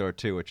video store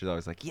too, which is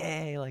always like,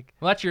 yay, like.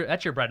 Well, that's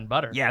your bread and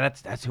butter. Yeah,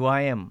 that's who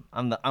I am.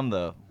 I'm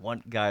the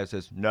one guy who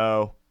says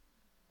no.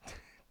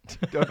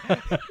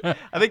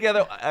 I think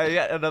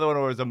another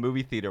one was a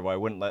movie theater where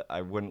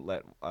I wouldn't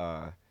let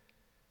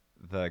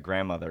the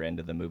grandmother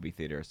into the movie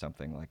theater or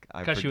something like.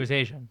 Because she was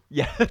Asian.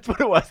 Yeah, that's what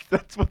it was.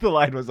 That's what the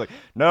line was like.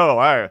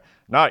 No,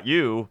 not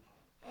you.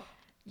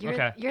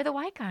 You're the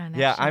white guy on that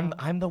Yeah, show.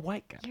 I'm the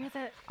white guy. You're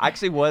the. I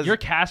actually was. You're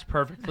cast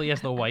perfectly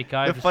as the white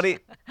guy.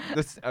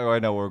 I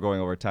know we're going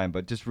over time,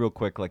 but just real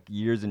quick, like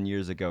years and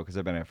years ago, because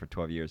I've been here for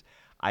 12 years,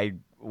 I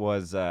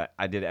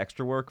did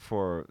extra work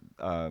for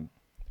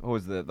what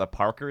was the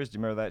Parkers? Do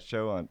you remember that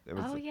show?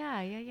 Oh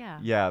yeah.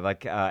 Yeah,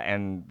 like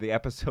and the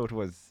episode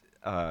was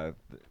the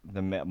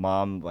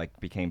mom like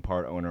became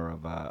part owner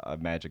of a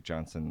Magic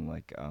Johnson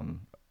like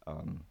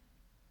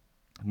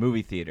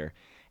movie theater,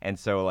 and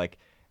so like.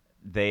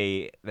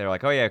 They're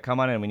like, oh yeah,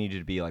 come on in. We need you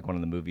to be like one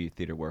of the movie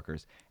theater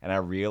workers. And I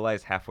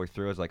realized halfway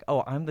through, I was like,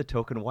 oh, I'm the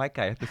token white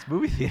guy at this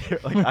movie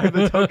theater. Like I'm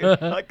the token,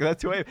 like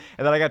that's who I am.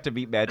 And then I got to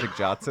meet Magic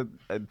Johnson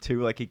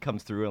too. Like he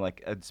comes through and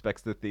like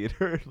inspects the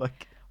theater.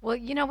 Like Well,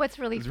 you know what's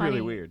really it's funny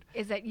really weird.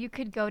 is that you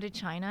could go to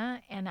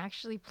China and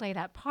actually play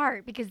that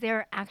part because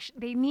they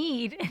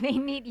need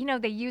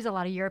they use a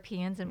lot of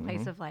Europeans in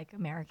place of like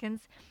Americans.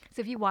 So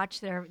if you watch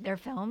their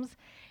films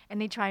and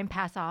they try and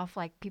pass off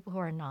like people who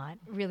are not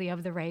really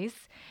of the race,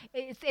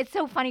 it's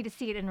so funny to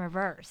see it in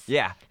reverse.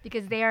 Yeah.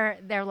 Because they're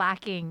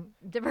lacking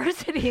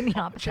diversity in the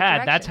opposite Chad,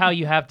 direction. that's how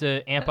you have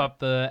to amp up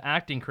the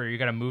acting career. You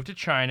got to move to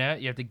China.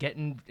 You have to get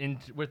in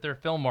with their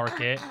film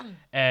market,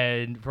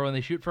 and for when they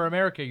shoot for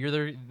America,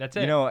 that's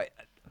it. You know,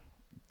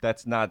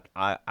 that's not.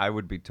 I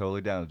would be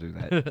totally down to do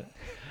that.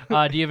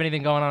 Do you have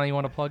anything going on you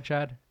want to plug,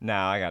 Chad? No,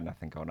 I got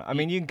nothing going on. I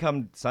mean, you can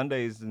come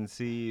Sundays and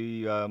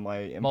see my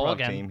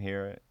improv team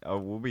here.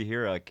 We'll be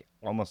here like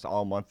almost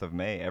all month of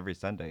May, every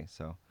Sunday.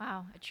 So.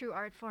 Wow, a true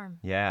art form.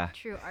 Yeah.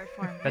 True art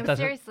form. That No,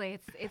 doesn't- seriously,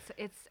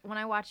 it's when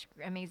I watch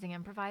Amazing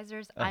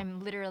Improvisers,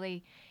 I'm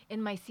literally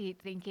in my seat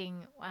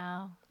thinking,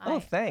 wow.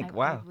 Oh,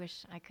 wow. I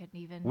wish I could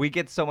even. We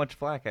get so much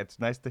flack. It's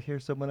nice to hear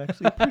someone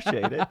actually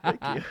appreciate it.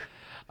 Thank you.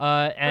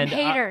 And From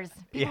haters.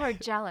 People yeah. are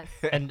jealous.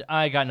 and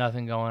I got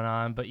nothing going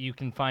on, but you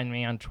can find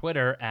me on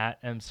Twitter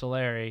at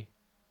msolari.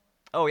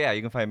 Oh yeah,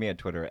 you can find me on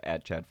Twitter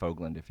at Chad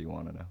Fogland if you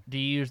want to know. Do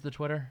you use the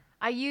Twitter?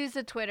 I use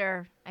the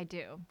Twitter. I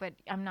do, but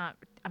I'm not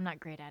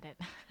great at it.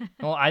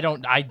 Well, I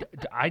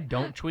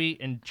don't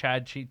tweet, and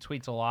Chad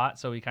tweets a lot,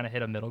 so we kind of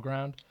hit a middle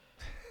ground.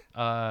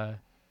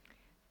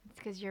 It's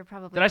because you're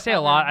probably. Did I say a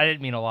clever. lot? I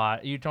didn't mean a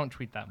lot. You don't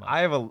tweet that much.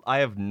 I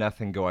have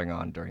nothing going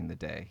on during the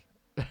day.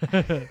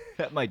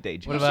 At my day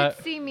job. You What about-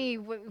 should see me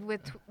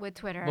with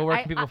Twitter. Well, where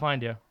can people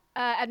find you?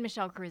 At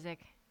Michelle Kruzik.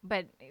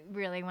 But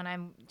really, when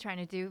I'm trying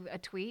to do a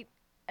tweet,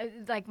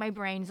 like my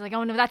brain's like,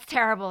 oh no, that's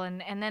terrible.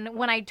 And then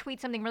when I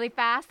tweet something really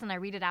fast and I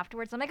read it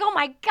afterwards, I'm like, oh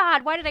my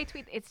God, why did I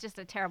tweet? It's just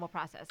a terrible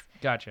process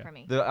Gotcha. for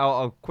me.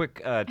 A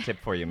quick tip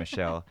for you,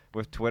 Michelle.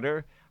 With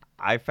Twitter,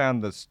 I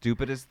found the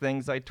stupidest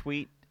things I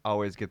tweet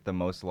always get the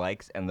most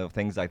likes, and the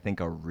things I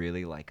think are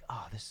really like,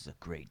 oh, this is a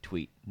great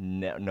tweet.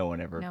 No one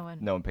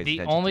pays The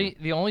attention to.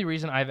 the only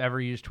reason I've ever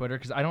used Twitter,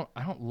 because I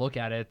don't look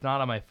at it. It's not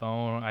on my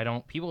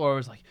phone. People are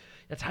always like,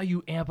 that's how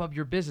you amp up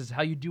your business,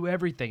 how you do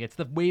everything. It's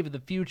the wave of the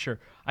future.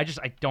 I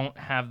don't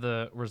have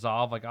the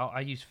resolve. Like I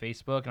use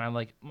Facebook, and I'm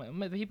like,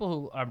 the people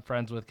who I'm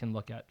friends with can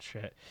look at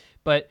shit.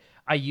 But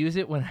I use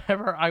it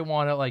whenever I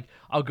want to. Like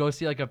I'll go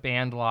see like a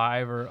band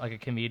live or like a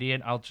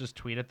comedian. I'll just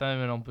tweet at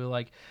them, and I'll be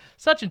like,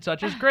 such and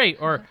such is great.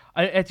 Or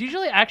it's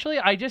usually actually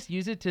I just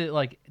use it to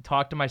like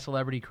talk to my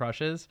celebrity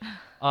crushes,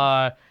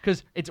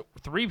 because it's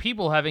 3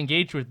 people have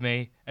engaged with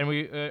me, and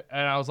and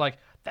I was like,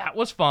 that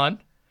was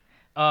fun.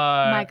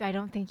 Mike, I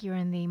don't think you're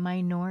in the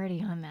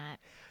minority on that.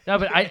 No,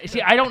 but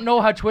I don't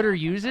know how Twitter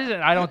uses it.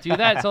 I don't do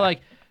that. So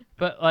like,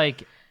 but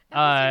like,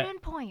 That was your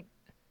endpoint.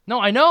 no,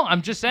 I know.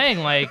 I'm just saying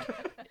like,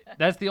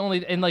 that's the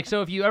only, and like,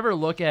 so if you ever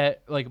look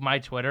at like my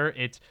Twitter,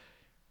 it's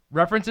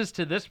references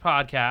to this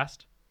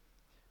podcast.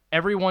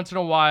 Every once in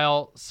a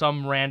while,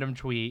 some random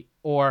tweet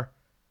or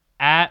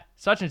at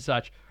such and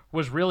such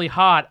was really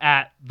hot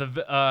at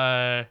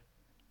the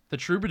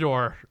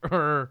Troubadour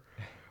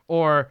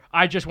or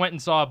I just went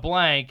and saw a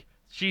blank.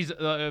 she's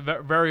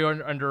very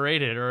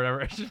underrated or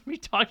whatever. It's just me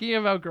talking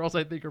about girls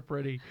I think are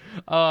pretty.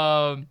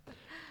 So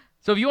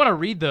if you want to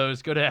read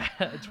those, go to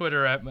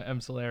Twitter at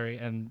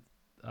msolari. And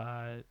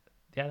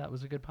yeah, that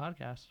was a good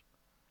podcast.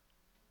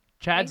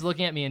 Chad's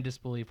looking at me in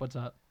disbelief. What's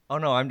up? Oh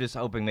no, I'm just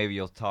hoping maybe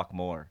you'll talk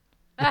more.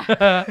 All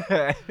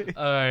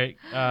right.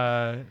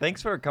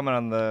 Thanks for coming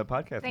on the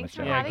podcast, Thanks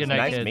for Michelle. having good me.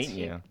 night, Nice kids. meeting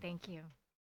you. Thank you.